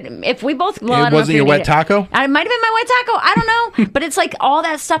 and if we both, well, I don't know if wasn't you your wet ate it. taco? It might have been my wet taco. I don't know, but it's like all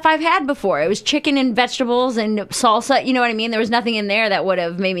that stuff I've had before. It was chicken and vegetables and salsa. You know what I mean? There was nothing in there that would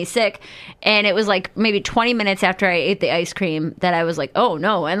have made me sick, and it was like maybe 20 minutes after I ate the ice cream that I was like, oh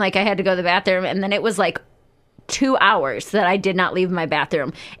no, and like I had to go to the bathroom, and then it was like 2 hours that I did not leave my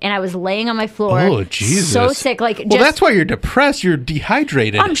bathroom, and I was laying on my floor. Oh, Jesus. So sick. Well, that's why you're depressed. You're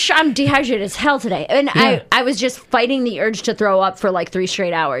dehydrated. I'm dehydrated as hell today. And Yeah. I was just fighting the urge to throw up for like 3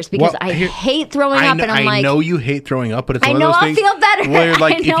 straight hours because I hate throwing up, and I'm like... I know you hate throwing up, but it's I one know of those I'll things feel better. where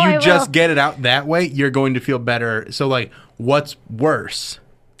like, I if know I you just will. get it out that way, you're going to feel better. So like, what's worse?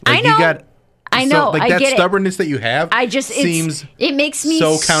 Like, I know. I know. Like I that get stubbornness that you have seems it makes me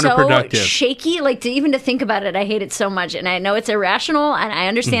so counterproductive. shaky. Like to think about it, I hate it so much, and I know it's irrational, and I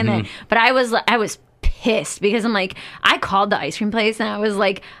understand that. But I was pissed because I'm like, I called the ice cream place and I was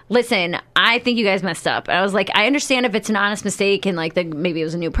like, listen, I think you guys messed up. And I was like, I understand if it's an honest mistake and like maybe it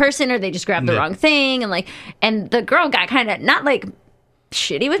was a new person or they just grabbed the wrong thing, and the girl got kind of not like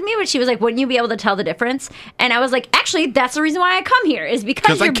shitty with me, but she was like, wouldn't you be able to tell the difference? And I was like, actually, that's the reason why I come here is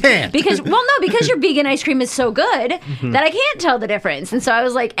because I can't. because your vegan ice cream is so good that I can't tell the difference. And so I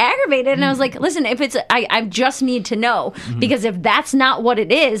was like aggravated, and I was like, listen, if it's I just need to know, because if that's not what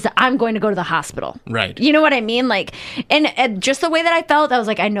it is, I'm going to go to the hospital. Right. You know what I mean? Like, and just the way that I felt, I was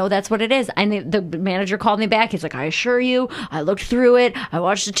like, I know that's what it is. And the manager called me back. He's like, I assure you, I looked through it, I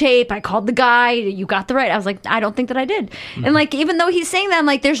watched the tape, I called the guy, you got the right. I was like, I don't think that I did. And like, even though he's saying that, I'm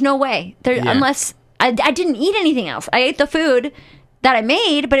like, there's no way unless I didn't eat anything else. I ate the food that I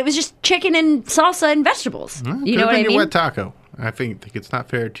made, but it was just chicken and salsa and vegetables. You know what I mean? Wet taco. I think it's not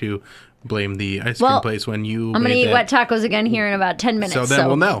fair to blame the ice cream place when you. I'm going to eat wet tacos again here in about 10 minutes. So then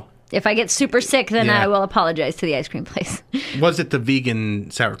we'll know. If I get super sick, then I will apologize to the ice cream place. Was it the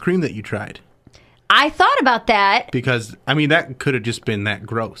vegan sour cream that you tried? I thought about that. Because, I mean, that could have just been that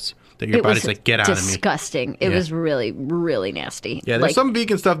gross. That your body's like, get out of me. Disgusting. It was really, really nasty. Yeah, there's some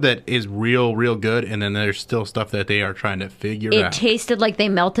vegan stuff that is real good, and then there's still stuff that they are trying to figure out. It tasted like they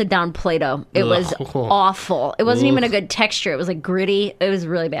melted down Play-Doh. It was awful. It wasn't even a good texture. It was like gritty. It was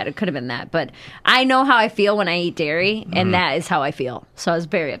really bad. It could have been that. But I know how I feel when I eat dairy, and that is how I feel. So I was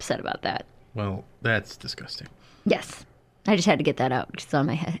very upset about that. Well, that's disgusting. Yes. I just had to get that out. It's on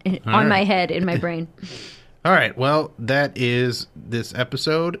my head, my head, in my brain. All right, well, that is this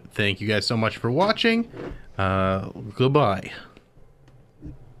episode. Thank you guys so much for watching. Goodbye.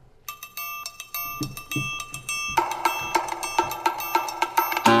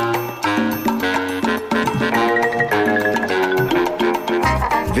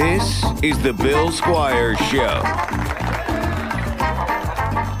 This is the Bill Squire Show.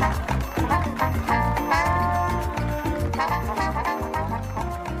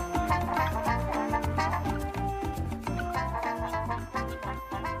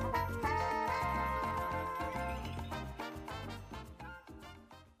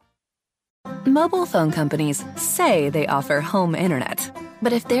 Mobile phone companies say they offer home internet.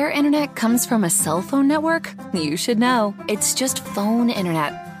 But if their internet comes from a cell phone network, you should know. It's just phone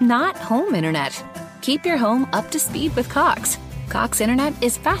internet, not home internet. Keep your home up to speed with Cox. Cox internet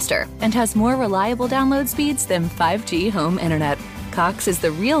is faster and has more reliable download speeds than 5G home internet. Cox is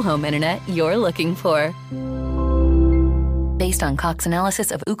the real home internet you're looking for. Based on Cox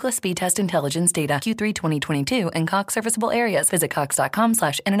analysis of Ookla speed test intelligence data Q3 2022 and Cox serviceable areas. Visit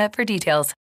cox.com/internet for details.